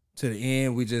to the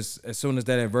end. We just, as soon as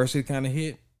that adversity kind of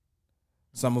hit,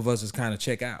 some of us just kind of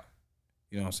check out.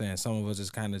 You know what I'm saying? Some of us is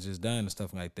kind of just done and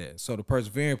stuff like that. So the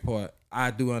persevering part,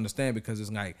 I do understand because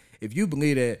it's like, if you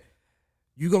believe that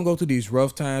you're going to go through these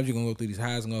rough times, you're going to go through these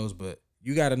highs and lows, but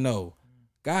you got to know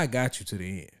God got you to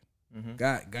the end.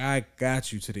 God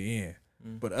got you to the end.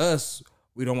 But us,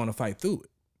 we don't want to fight through it.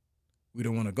 We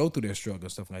don't want to go through that struggle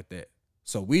and stuff like that.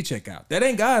 So we check out. That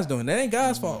ain't God's doing. That ain't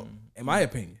God's fault, in my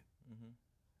opinion.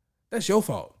 That's your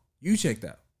fault. You checked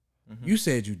out. You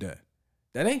said you done.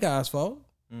 That ain't God's fault.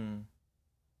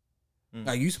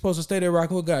 Like, you supposed to stay there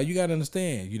rocking with God. You got to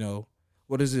understand,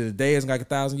 what is it? A day is like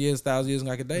 1,000 years, 1,000 years is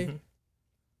like a day.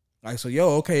 Like, so,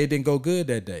 okay, it didn't go good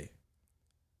that day.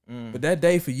 But that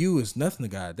day for you is nothing to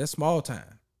God. That's small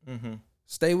time.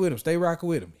 Stay with Him. Stay rocking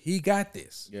with Him. He got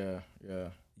this. Yeah.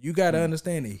 You got to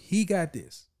understand it. He got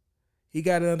this. He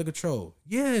got it under control.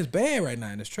 Yeah, it's bad right now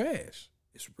and it's trash.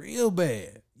 It's real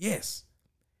bad. Yes.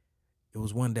 It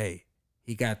was one day.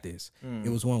 He got this. It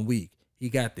was 1 week. He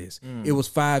got this. It was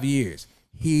 5 years.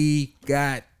 He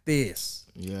got this.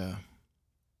 Yeah.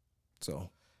 So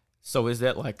is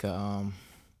that like and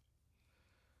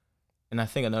I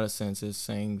think another sense is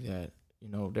saying that,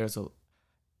 there's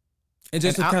And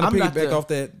just And to kind of I'm not piggyback the- off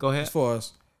that, Go ahead. as far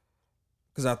as,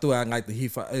 because I threw out like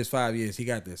his 5 years, he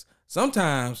got this.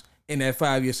 Sometimes in that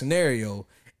 5-year scenario,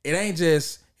 it ain't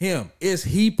just him. It's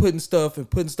he putting stuff in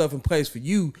place for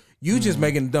you. You just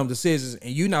making the dumb decisions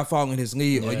and you not following his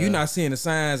lead or you not seeing the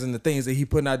signs and the things that he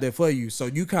putting out there for you. So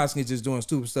you constantly just doing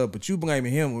stupid stuff, but you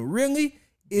blaming him when really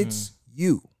it's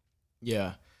you.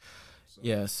 Yeah.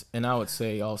 Yes, and I would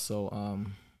say also,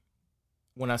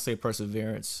 when I say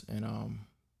perseverance, and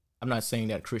I'm not saying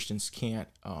that Christians can't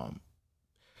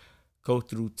go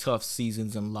through tough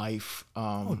seasons in life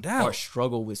doubt. or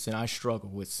struggle with sin. I struggle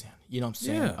with sin. You know what I'm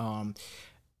saying? Yeah.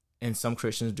 And some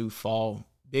Christians do fall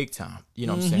big time. You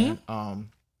know what I'm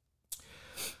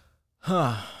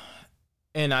saying?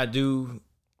 And I do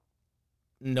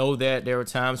know that there are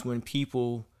times when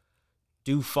people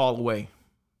do fall away.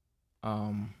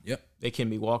 Yep. They can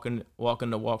be walking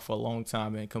the walk for a long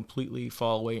time and completely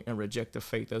fall away and reject the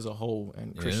faith as a whole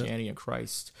and Christianity and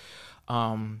Christ.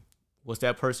 Was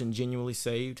that person genuinely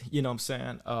saved? You know what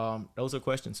I'm saying? Those are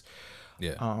questions.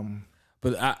 Yeah.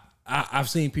 But I've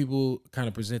seen people kind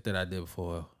of present that idea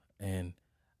before, and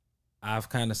I've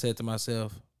kind of said to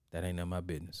myself, that ain't none of my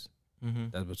business. Mm-hmm.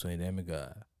 That's between them and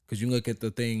God. Because you look at the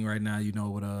thing right now, you know,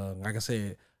 with like I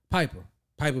said, Piper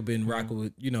been rocking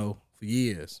with, you know, for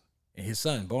years, and his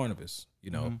son Barnabas.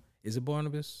 You know, is it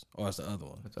Barnabas or it's the other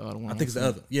one? That's the other one. I think it's the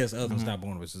other. Yes, the other one's not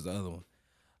Barnabas. It's the other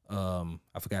one.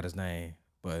 I forgot his name,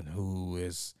 but who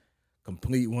is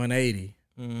complete 180.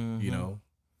 You know,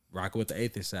 rocking with the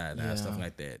atheist side now, stuff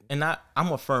like that. And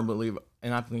I'm a firm believer,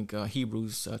 and I think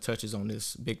Hebrews touches on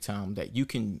this big time, that you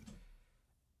can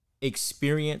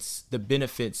experience the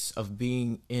benefits of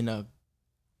being in a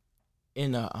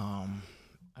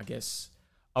I guess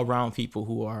around people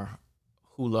who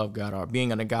love God, or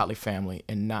being in a godly family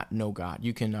and not know God.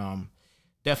 You can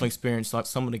definitely experience like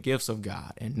some of the gifts of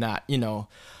God and not, you know.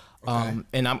 And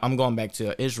I'm going back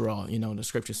to Israel. You know, the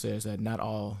scripture says that not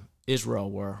all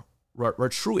Israel were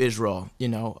true Israel. You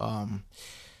know,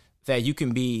 that you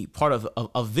can be part of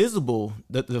a visible,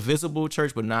 the visible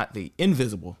church, but not the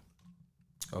invisible.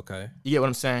 Okay. You get what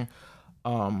I'm saying?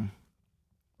 And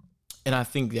I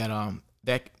think that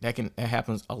that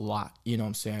happens a lot. You know what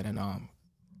I'm saying? And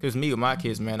because me with my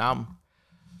kids, man, I'm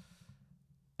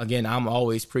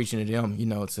always preaching to them. You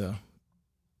know,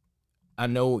 I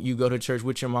know you go to church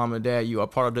with your mom and dad. You are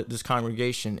part of this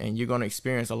congregation, and you're going to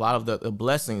experience a lot of the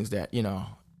blessings that, you know,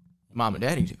 mom and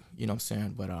daddy do. You know what I'm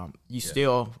saying? But you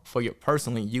still, for your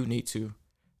personally, you need to.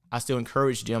 I still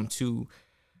encourage them to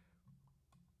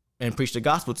and preach the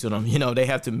gospel to them. You know, they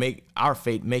have to make our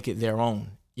faith, make it their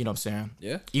own. You know what I'm saying?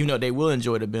 Yeah. Even though they will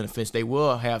enjoy the benefits, they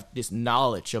will have this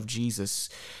knowledge of Jesus.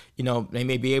 You know, they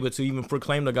may be able to even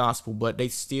proclaim the gospel, but they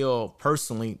still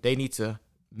personally, they need to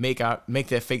make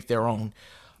their faith their own.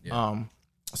 Yeah.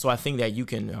 So I think that you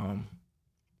can,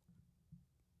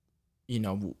 you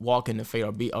know, walk in the faith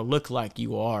or look like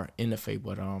you are in the faith,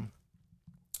 but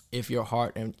if your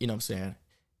heart and, you know what I'm saying,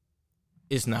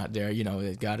 it's not there, you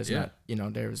know, God is not, you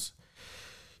know,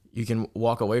 you can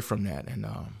walk away from that. And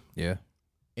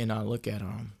and I look at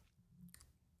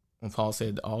when Paul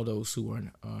said all those who are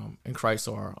in Christ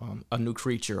are a new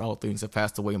creature, all things have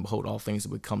passed away, and behold, all things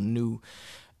have become new.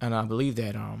 And I believe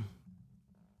that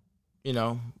you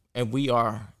know, and we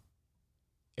are,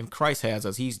 if Christ has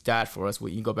us, he's died for us.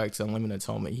 You go back to unlimited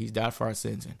atonement, he's died for our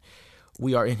sins, and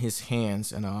we are in his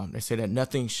hands. And they say that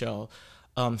nothing shall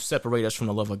separate us from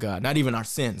the love of God, not even our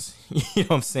sins. You know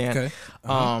what I'm saying? Okay.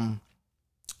 I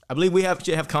believe we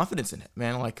should have confidence in it,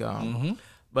 man. Like,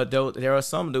 but there are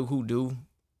some who do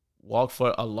walk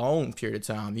for a long period of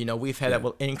time. You know, we've had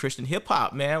that in Christian hip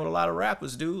hop, man, with a lot of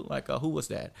rappers do. Like, who was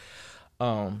that?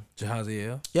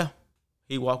 Jahaziel. Yeah,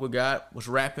 he walked with God, was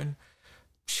rapping,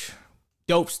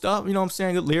 dope stuff. You know what I'm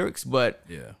saying? Good lyrics, but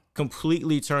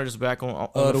completely turned his back on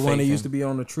the one that used to be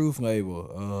on the Truth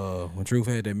label. When Truth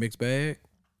had that mixed bag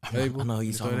label. I know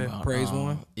he's talking about Praise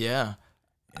One. Yeah.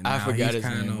 And I forgot his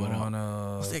kinda name.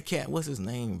 on, what's that cat? What's his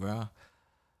name, bro?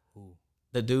 Who?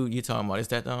 The dude you talking about? Is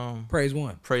that Praise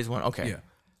One? Praise One. Okay. Yeah.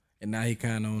 And now he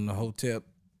kind of on the Hotep,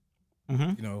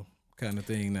 Mm-hmm. you know, kind of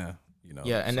thing now. You know.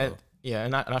 Yeah, and so.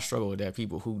 and I struggle with that.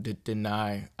 People who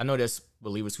deny. I know there's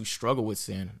believers who struggle with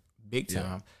sin big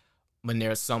time, but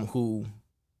there's some who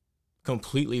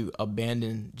completely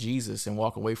abandon Jesus and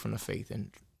walk away from the faith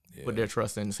and put their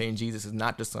trust in saying Jesus is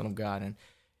not the Son of God. And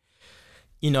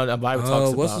you know, the Bible talks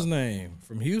about... what's his name?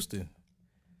 From Houston.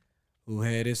 Who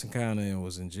had this encounter and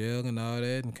was in jail and all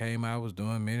that and came out, was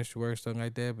doing ministry work, stuff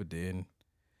like that, but then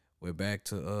went back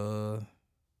to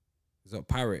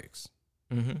Pyrex.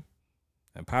 Mm-hmm.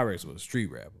 And Pyrex was a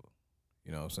street rapper.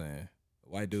 You know what I'm saying? A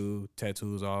white dude,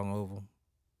 tattoos all over him.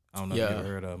 I don't know if you ever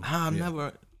heard of them. I've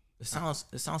never. It sounds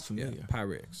familiar. Yeah,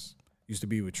 Pyrex. Used to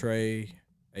be with Trey,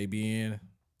 ABN,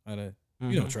 all that.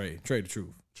 You know Trey the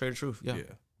Truth. Trey the Truth, yeah.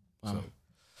 So,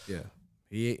 yeah.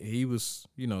 He was,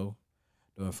 doing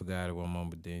Forgot at one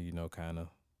moment, but then, kind of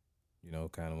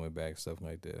went back and stuff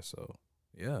like that. So,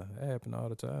 yeah, that happened all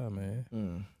the time,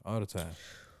 man. All the time.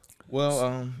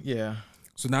 Well, yeah.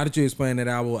 So now that you explained that,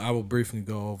 I will briefly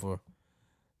go over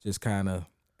just kind of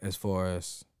as far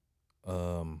as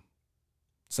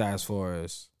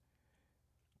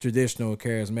traditional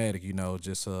charismatic,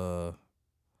 just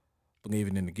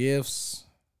believing in the gifts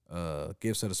of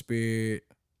the Spirit,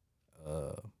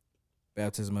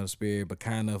 baptism of the Spirit, but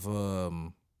kind of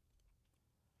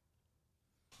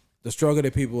the struggle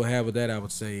that people have with that, I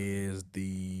would say, is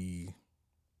the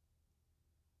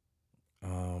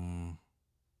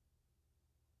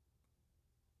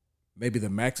maybe the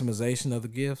maximization of the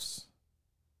gifts,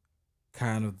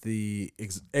 kind of the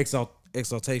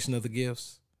exaltation of the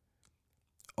gifts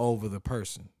over the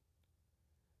person.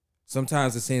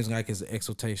 Sometimes it seems like it's an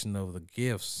exaltation of the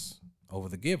gifts over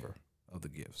the giver of the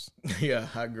gifts. Yeah,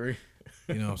 I agree.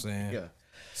 You know what I'm saying? Yeah.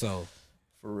 So,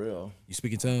 for real. You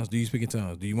speak in tongues? Do you speak in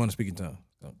tongues? Do you want to speak in tongues?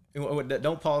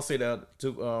 Don't Paul say that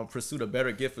to pursue the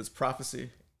better gift is prophecy?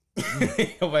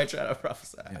 Nobody try to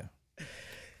prophesy.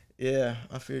 Yeah,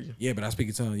 I feel you. Yeah, but I speak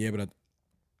in tongues.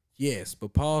 Yeah,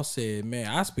 but Paul said, man,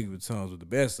 I speak with tongues with the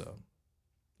best of them.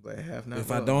 But have not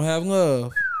if love. I don't have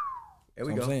love, there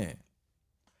we go. I'm saying.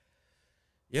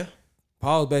 Yeah.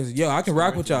 Paul's basically, I can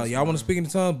rock with y'all. Y'all want to speak in the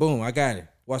tongue? Boom, I got it.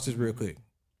 Watch this real quick.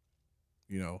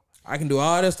 I can do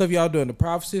all that stuff y'all doing, the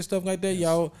prophecy and stuff like that.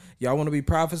 Yes. Y'all want to be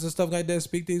prophets and stuff like that,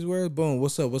 speak these words? Boom,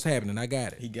 what's up? What's happening? I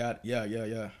got it. He got it.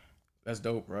 Yeah. That's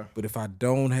dope, bro. But if I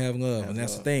don't have love, and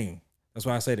that's the thing. That's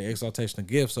why I say the exaltation of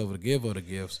gifts over the giver of the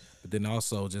gifts, but then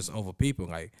also just over people,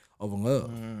 like over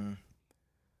love.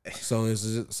 So it's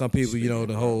some people,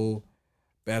 the whole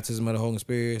baptism of the Holy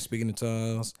Spirit, speaking in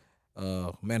tongues,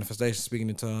 manifestation, speaking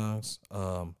in tongues,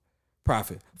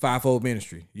 prophet, fivefold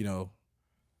ministry,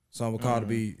 Some were called to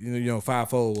be,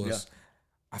 fivefold was,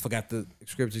 I forgot the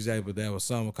scripture exactly, but that was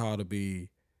some were called to be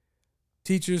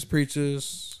teachers,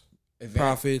 preachers,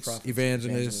 prophets,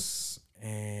 evangelists,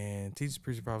 and teachers,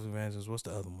 preachers, prophets, evangelists. What's the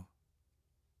other one?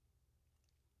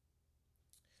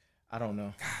 I don't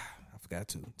know. I forgot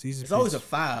to. Teachers, it's always a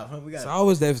 5. Huh? It's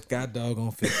always that god doggone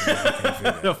 50.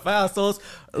 The 5 souls,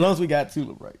 as long as we got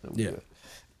 2 right there.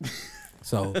 Yeah.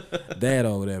 So that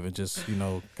or whatever, just,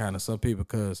 kind of some people,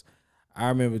 because I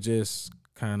remember just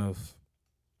kind of,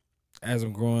 as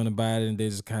I'm growing about it, and they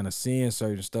just kind of seeing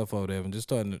certain stuff over there and just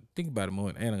starting to think about it more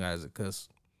and analyze it, because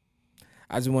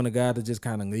I just want a God to just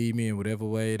kind of lead me in whatever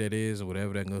way that is or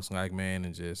whatever that looks like, man,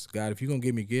 and just, God, if you're going to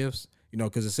give me gifts,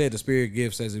 because it said the Spirit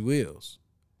gives as He wills.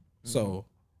 So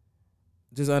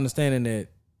just understanding that,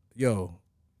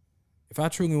 if I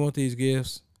truly want these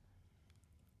gifts,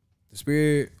 the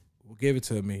Spirit will give it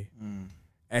to me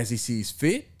as He sees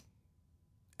fit,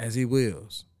 as He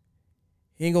wills.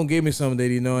 He ain't gonna give me something that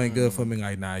He know ain't good for me.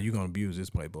 Like, nah, you gonna abuse this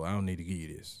playboy. I don't need to give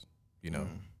you this.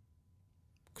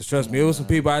 Cause trust me, there was some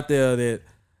people out there that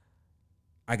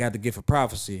I got the gift of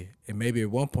prophecy, and maybe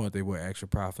at one point they were actual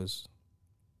prophets.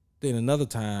 Then another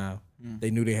time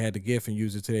they knew they had the gift and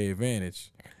used it to their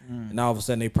advantage, and all of a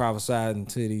sudden they prophesied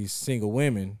into these single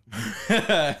women,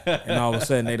 and all of a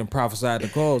sudden they done prophesied the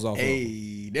clothes off.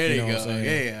 Hey, there you go.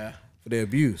 Yeah, for their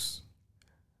abuse.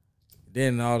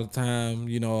 Then all the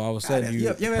time, all of a sudden you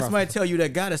ever had somebody tell you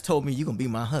that God has told me you're gonna be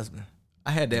my husband?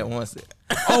 I had that once.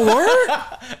 Oh,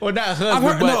 word? Well, not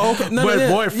husband, but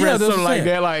boyfriend, something like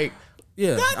that. Like,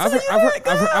 yeah,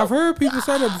 I've heard people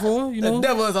say that before. The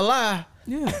devil is a lie.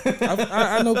 Yeah,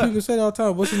 I know people say that all the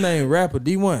time. What's his name? Rapper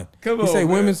D1. Come on, he say man.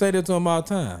 Women say that to him all the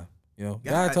time.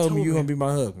 God told me you gonna be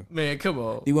my husband. Man, come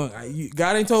on.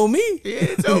 God ain't told me. He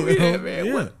ain't told me that, man.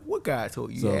 Yeah. What God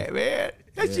told you that, man?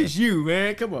 That's just you,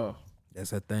 man. Come on.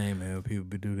 That's a thing, man. When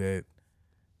people do that,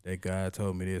 that God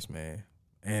told me this, man.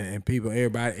 And people,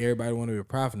 everybody want to be a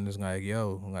prophet. And it's like,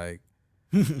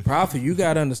 prophet, you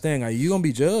gotta understand, you gonna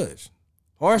be judged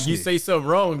harshly. You say something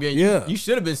wrong, then you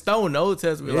should have been stoned in the Old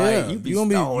Testament. Yeah. Like, you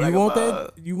want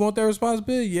that? You want that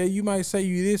responsibility? Yeah, you might say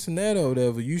you this and that or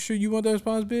whatever. You sure you want that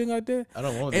responsibility like that? I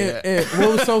don't want that. And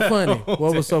what was so funny?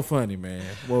 What was so funny, man?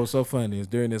 What was so funny is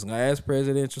during this last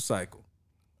presidential cycle,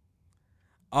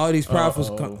 all these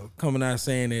prophets coming out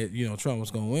saying that Trump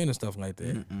was gonna win and stuff like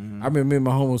that. I remember me and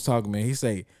my homie was talking, man. He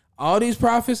say all these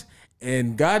prophets,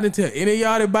 and God didn't tell any of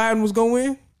y'all that Biden was gonna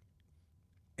win.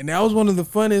 And that was one of the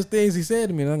funniest things he said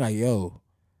to me. And I'm like,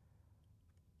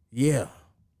 yeah,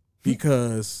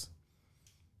 because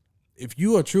if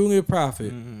you are truly a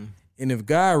prophet and And if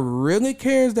God really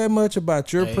cares that much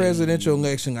about your presidential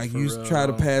election, like you try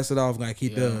to pass it off like he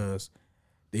does,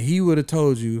 then he would have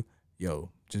told you,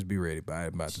 yo, just be ready.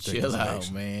 Biden about to take this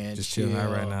election. Man. Just chill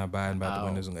out right now. Biden about to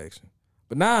win this election.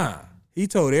 But nah, he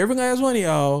told every last one of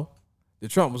y'all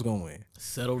that Trump was going to win.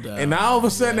 Settle down. And all of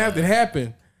a sudden after it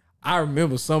happened, I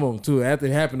remember some of them too. After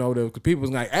it happened over there, because people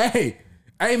was like, hey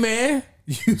man,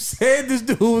 you said this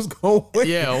dude was going to win.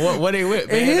 Yeah, what they with,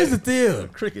 man? And here's the deal.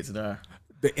 Crickets there.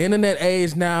 The internet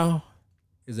age now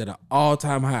is at an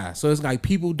all-time high. So it's like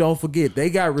people don't forget. They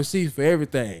got receipts for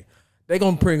everything. They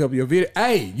gonna bring up your video.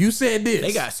 Hey, you said this.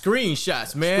 They got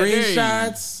screenshots, man.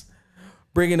 Screenshots.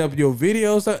 Bringing up your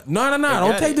videos. No.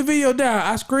 Don't take the video down.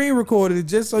 I screen recorded it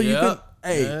just so you can.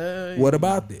 Hey, what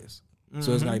about this? Mm-hmm.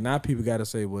 So it's like now people got to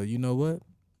say, well, you know what?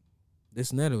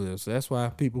 This and that. So that's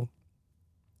why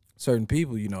certain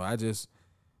people, I just.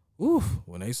 Oof,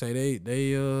 when they say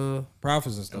they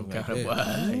prophets and stuff like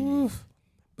that. Oof.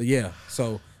 But yeah,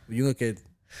 so when you look at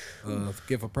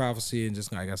gift of prophecy and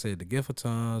just like I said, the gift of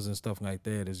tongues and stuff like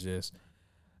that is just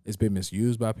it's been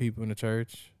misused by people in the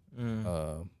church.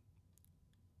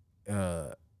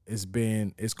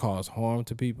 It's caused harm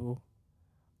to people.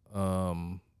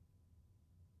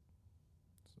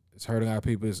 It's hurting our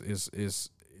people. It's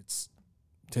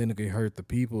technically hurt the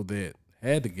people that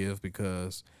had the gift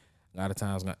because a lot of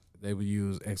times they would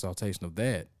use exaltation of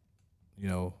that,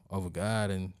 over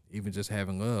God and even just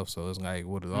having love. So it's like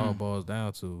what it all boils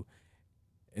down to.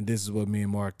 And this is what me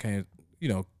and Mark kind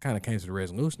of came to the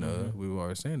resolution of. We were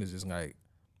always saying is just like,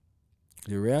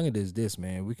 the reality is this,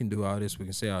 man. We can do all this, we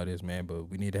can say all this, man, but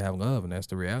we need to have love, and that's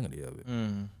the reality of it.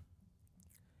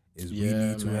 We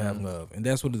need to have love. And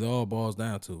that's what it all boils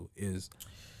down to is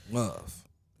love.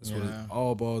 That's what it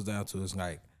all boils down to. It's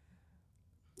like,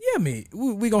 we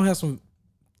going to have some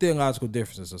theological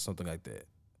differences or something like that.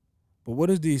 But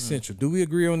what is the essential? Do we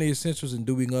agree on the essentials and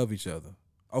do we love each other?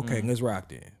 Okay, let's rock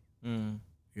then.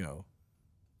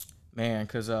 Man,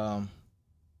 because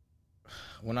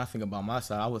when I think about my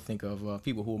side, I would think of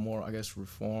people who are more, I guess,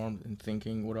 reformed in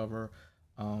thinking, whatever,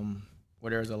 where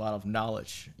there's a lot of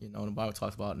knowledge. The Bible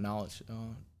talks about knowledge,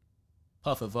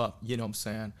 puffeth up, you know what I'm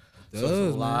saying? So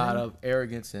there's a lot of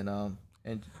arrogance and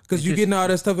because you're getting all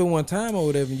that stuff at one time or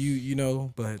whatever,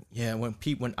 but yeah, when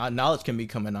knowledge can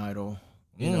become an idol,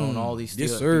 and all these,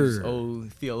 these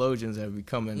old theologians have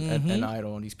become an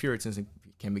idol, and these Puritans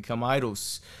can become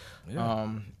idols. Yeah.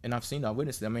 And I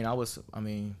witnessed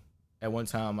it. At one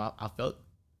time I felt,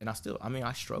 and I still,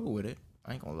 I struggle with it.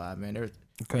 I ain't gonna lie, man. There's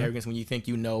arrogance when you think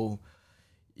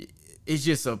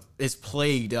it's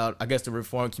plagued out, I guess, the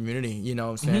Reformed community, you know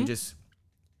what I'm saying? Just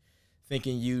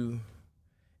thinking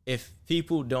if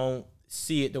people don't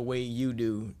see it the way you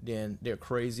do, then they're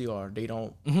crazy or they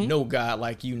don't know God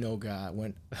like you know God.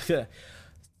 When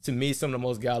to me, some of the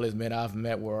most godless men I've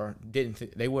met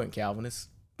they weren't Calvinists.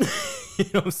 You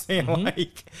know what I'm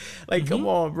saying? Like come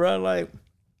on, bro. Like,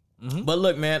 but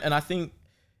look, man, and I think,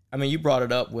 you brought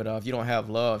it up with if you don't have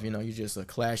love, you're just a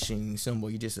clashing cymbal.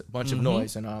 You just a bunch of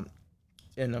noise. And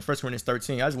in 1 Corinthians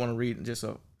 13, I just want to read just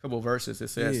a couple of verses. It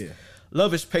says,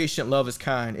 love is patient, love is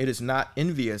kind. It is not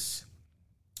envious.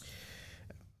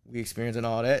 We experiencing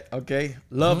all that, okay?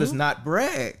 Love does not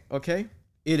brag, okay?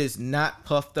 It is not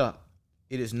puffed up.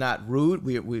 It is not rude.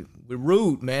 We're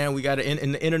rude, man. We got to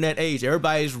in the internet age.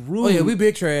 Everybody's rude. Oh yeah, we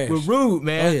big trash. We're rude,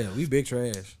 man. Oh yeah, we big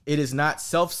trash. It is not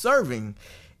self-serving.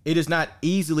 It is not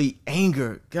easily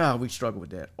angered. God, we struggle with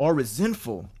that. Or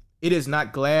resentful. It is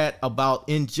not glad about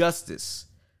injustice,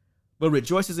 but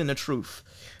rejoices in the truth.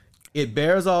 It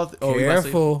bears all.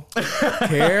 Careful.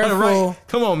 Careful. Right.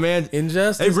 Come on, man.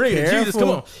 Injustice. Hey, bring it. Jesus, come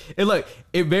on. And look,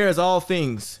 it bears all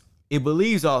things. It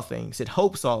believes all things. It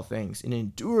hopes all things. It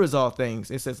endures all things.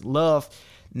 It says love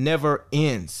never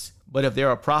ends. But if there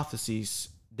are prophecies,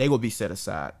 they will be set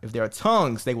aside. If there are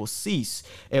tongues, they will cease.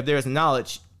 If there is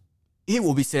knowledge, it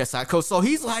will be set aside. So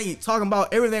he's like talking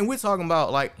about everything we're talking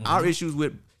about, like our issues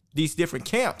with these different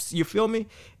camps. You feel me?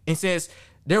 And says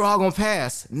they're all gonna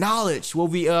pass. Knowledge will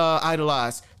be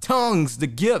idolized. Tongues, the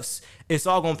gifts, it's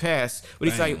all gonna pass. But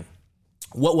he's like,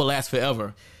 what will last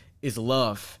forever is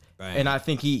love. Bang. And I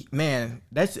think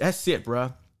that's it,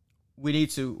 bro. We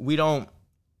don't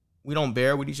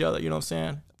bear with each other. You know what I'm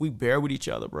saying? We bear with each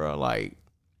other, bro. Like,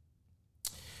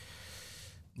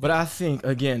 but I think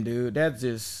again, dude,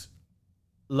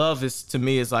 love is to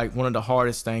me is like one of the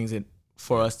hardest things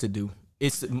for us to do.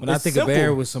 When I think simple, of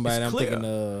bear with somebody, I'm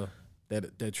thinking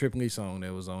that Triple Lee song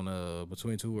that was on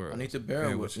Between Two Worlds. I need to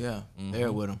bear with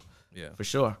bear with them, for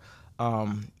sure.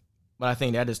 But I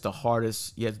think that is the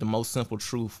hardest, yet the most simple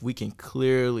truth we can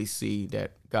clearly see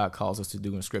that God calls us to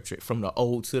do in Scripture, from the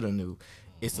old to the new,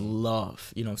 It's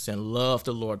love. You know what I'm saying? Love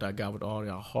the Lord thy God with all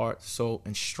your heart, soul,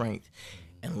 and strength.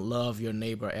 And love your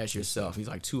neighbor as yourself. He's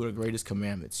like two of the greatest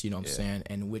commandments, you know what I'm saying?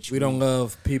 And which we don't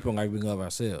love people like we love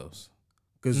ourselves.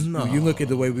 Because No. you look at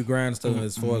the way we grind stuff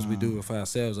as far as we do it for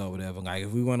ourselves or whatever. Like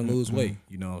if we want to lose weight,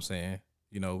 you know what I'm saying?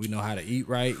 You know, we know how to eat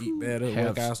right, eat better,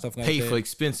 work out, stuff like pay that. for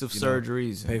expensive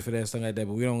surgeries. Pay for that, stuff like that.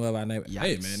 But we don't love our neighbor.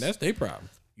 Hey, Yikes. man, that's their problem.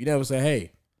 You never say,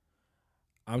 hey,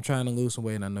 I'm trying to lose some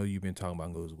weight, and I know you've been talking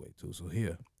about losing weight too. So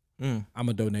here, I'm going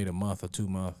to donate a month or 2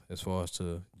 months as far as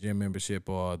to gym membership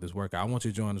or this workout. I want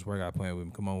you to join this workout plan with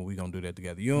me. Come on, we're going to do that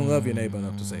together. You don't love your neighbor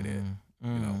enough to say that. You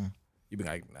know, you be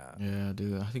like, nah. Yeah,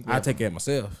 dude. I think I take care of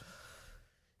myself.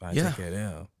 But I Yeah. take care of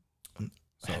them.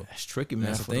 So that's tricky, man.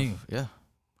 that's the for thing. Yeah.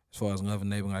 as far as loving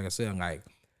neighbor, like I said, like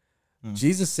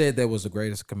Jesus said that was the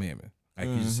greatest commandment. Like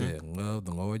you just said, love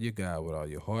the Lord your God with all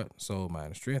your heart, soul, mind,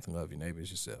 and strength, and love your neighbor as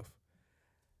yourself.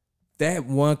 That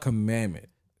one commandment,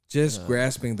 just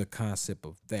grasping the concept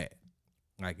of that,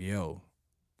 like, yo,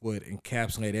 would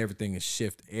encapsulate everything and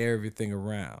shift everything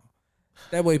around.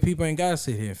 That way people ain't got to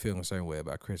sit here and feel a certain way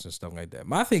about Christian stuff like that.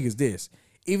 My thing is this.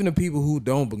 Even the people who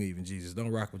don't believe in Jesus,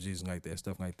 don't rock with Jesus like that,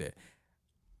 stuff like that,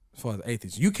 as far as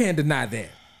atheists, you can't deny that.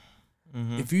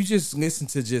 If you just listen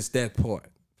to just that part,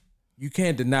 you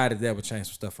can't deny that would change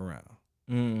some stuff around.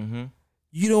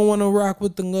 You don't want to rock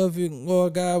with the love of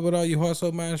Lord God with all your heart,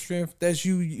 soul, mind, and strength. That's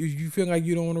you. You feel like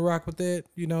you don't want to rock with that,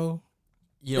 you know?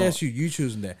 That's you. You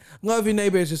choosing that. Love your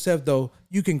neighbor as yourself, though.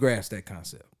 You can grasp that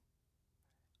concept.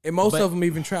 And most of them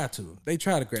even try to. They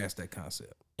try to grasp that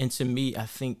concept. And to me, I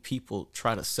think people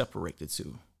try to separate the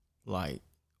two. Like,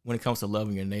 when it comes to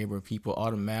loving your neighbor, people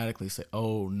automatically say,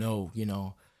 oh, no, you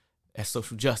know, that's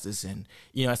social justice. And,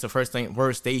 you know, that's the first thing,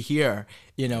 words they hear,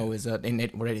 you know, is what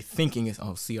they're thinking is,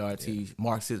 oh, CRT,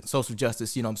 Marxism, social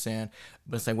justice, you know what I'm saying?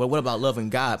 But it's like, well, what about loving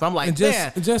God? But I'm like,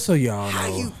 just so y'all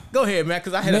know. Go ahead, man,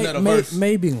 because I had another verse.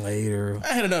 Maybe later.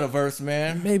 I had another verse,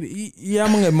 man. Maybe, yeah,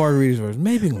 I'm going to let Mark read his verse.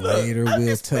 Maybe later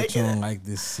we'll touch on, like,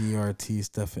 this CRT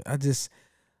stuff. I just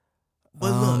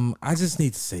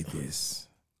need to say this.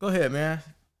 Go ahead, man.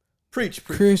 Preach.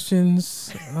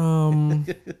 Christians, enough.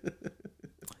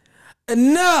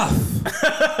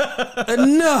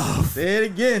 Say it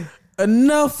again.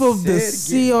 Enough of the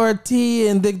CRT,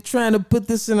 and they're trying to put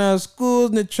this in our schools,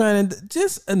 and they're trying to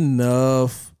just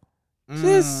enough.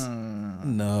 Just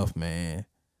enough, man.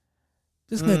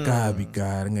 Just let God be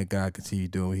God, and let God continue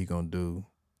doing what He gonna do.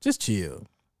 Just chill.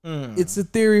 It's a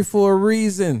theory for a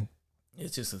reason.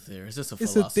 It's just a theory. It's just a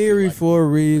philosophy. It's a theory for a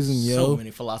reason, yo. So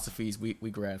many philosophies we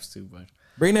grasp too, but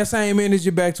bring that same energy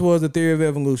back towards the theory of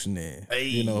evolution then. Hey.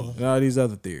 You know, and all these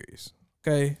other theories.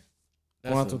 Okay?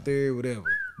 Quantum theory, whatever.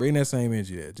 Bring that same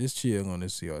energy there. Just chill on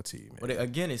this CRT, man. But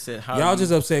again, it said how y'all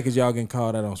just upset because y'all getting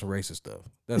called out on some racist stuff.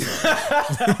 That's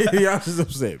all. Y'all just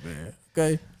upset, man.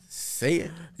 Okay? Say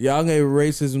it. Y'all gave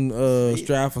racism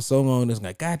strive for so long. It's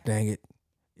like, God dang it.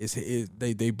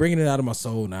 They bringing it out of my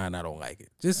soul now, and I don't like it.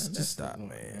 Just stop,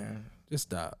 man. Just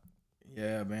stop.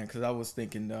 Yeah, man. Because I was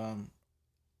thinking,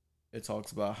 it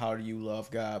talks about how do you love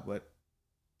God, but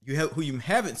you have who you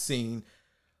haven't seen,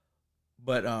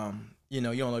 but you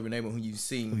know, you don't love your neighbor who you've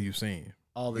seen. Who you've seen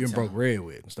all the you time. Broke bread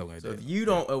with and stuff like so that.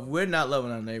 If we're not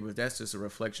loving our neighbors, that's just a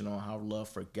reflection on how love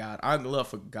for God. Our love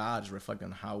for God is reflecting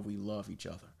on how we love each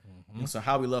other. And so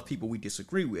how we love people we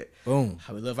disagree with. Boom.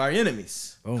 How we love our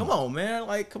enemies. Boom. Come on, man.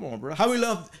 Like, come on, bro. How we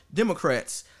love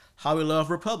Democrats. How we love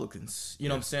Republicans. You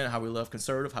know what I'm saying? How we love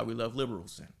conservative. How we love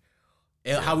liberals.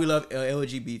 And how we love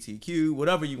LGBTQ.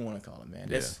 Whatever you want to call it, man.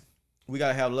 That's we got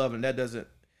to have love, and that doesn't...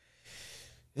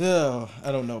 Yeah,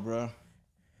 I don't know, bro.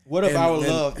 What if our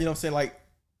love... You know what I'm saying? Like,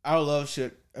 our love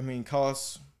should,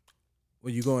 cost...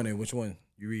 Where you going in? Which one?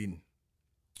 You reading?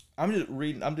 I'm just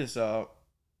reading. I'm just... You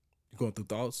going through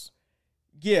thoughts?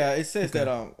 Yeah, it says that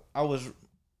I was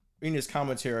reading this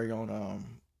commentary on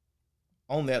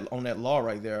that law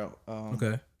right there.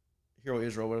 Hero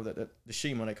Israel, whatever that the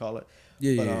Shema they call it.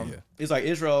 Yeah. It's like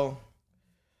Israel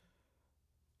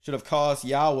should have caused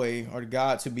Yahweh or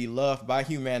God to be loved by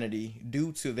humanity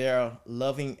due to their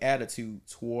loving attitude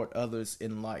toward others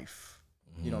in life.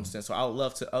 You know what I'm saying? So our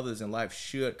love to others in life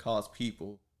should cause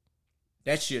people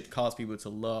to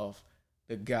love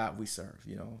the God we serve,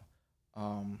 you know.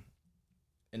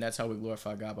 And that's how we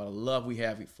glorify God. By the love we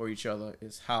have for each other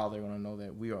is how they're going to know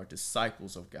that we are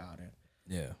disciples of God.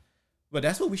 But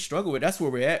that's what we struggle with. That's where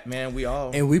we're at, man.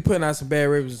 And we putting out some bad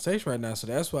representation right now. So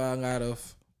that's why a lot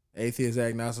of atheists,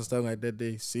 agnostics, stuff like that,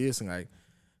 they see us and like,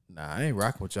 nah, I ain't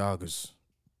rocking with y'all because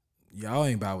y'all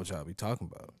ain't about what y'all be talking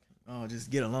about. Oh, just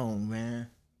get along, man.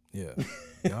 Yeah.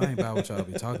 Y'all ain't about what y'all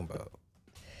be talking about.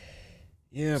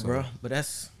 Yeah, so, bro. But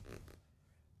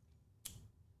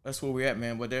that's where we're at,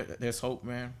 man. But there's hope,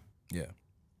 man. Yeah.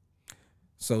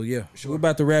 So yeah, we're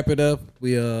about to wrap it up.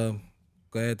 We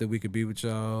glad that we could be with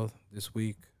y'all this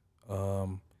week.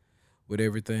 With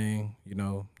everything,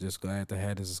 just glad to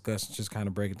have this discussion, just kind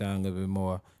of break it down a little bit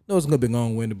more. I know it's a little bit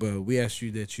long-winded, but we ask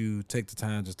you that you take the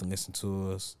time just to listen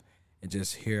to us and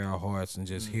just hear our hearts and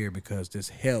just hear, because this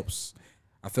helps.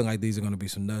 I feel like these are going to be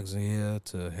some nuggets in here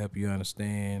to help you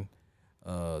understand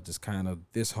just kind of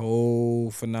this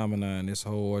whole phenomenon, this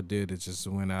whole ordeal that just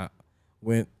went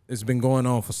it's been going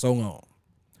on for so long.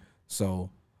 So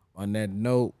on that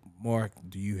note, Mark,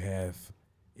 do you have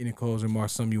any closing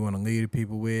remarks, something you want to leave the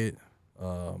people with?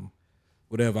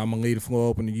 Whatever, I'm gonna leave the floor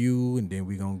open to you, and then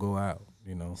we gonna go out.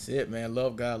 That's it, man.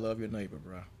 Love God, love your neighbor,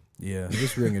 bro. Yeah,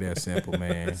 just ring it that simple,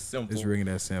 man. Simple. Just ring it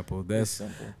that simple. That's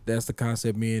the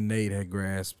concept me and Nate had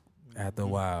grasped after a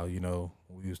while.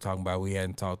 We was talking about, we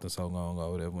hadn't talked in so long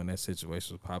or whatever, when that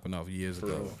situation was popping off years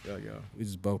ago. Yeah. We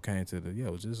just both came to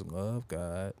just love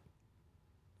God,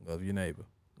 love your neighbor,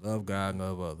 love God,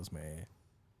 love others, man.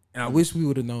 And I wish we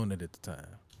would have known it at the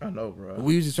time. I know, bro. But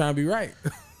we was just trying to be right.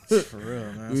 For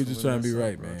real, man. We were just trying to be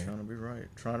right, bro. man. Trying to be right.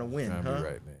 Trying to win, Trying to be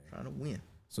right, man. Trying to win.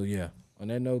 So yeah, on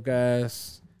that note,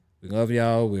 guys, we love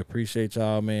y'all. We appreciate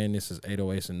y'all, man. This is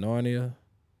 808s in Narnia,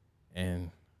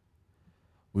 and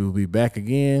we will be back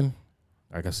again.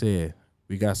 Like I said,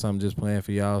 we got something just planned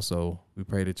for y'all, so we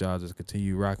pray that y'all just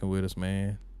continue rocking with us,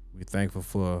 man. We thankful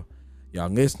for y'all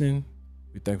listening.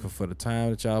 We thankful for the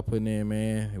time that y'all putting in,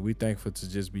 man, and we thankful to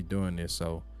just be doing this.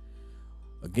 So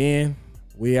again,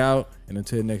 we out, and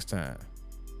until next time.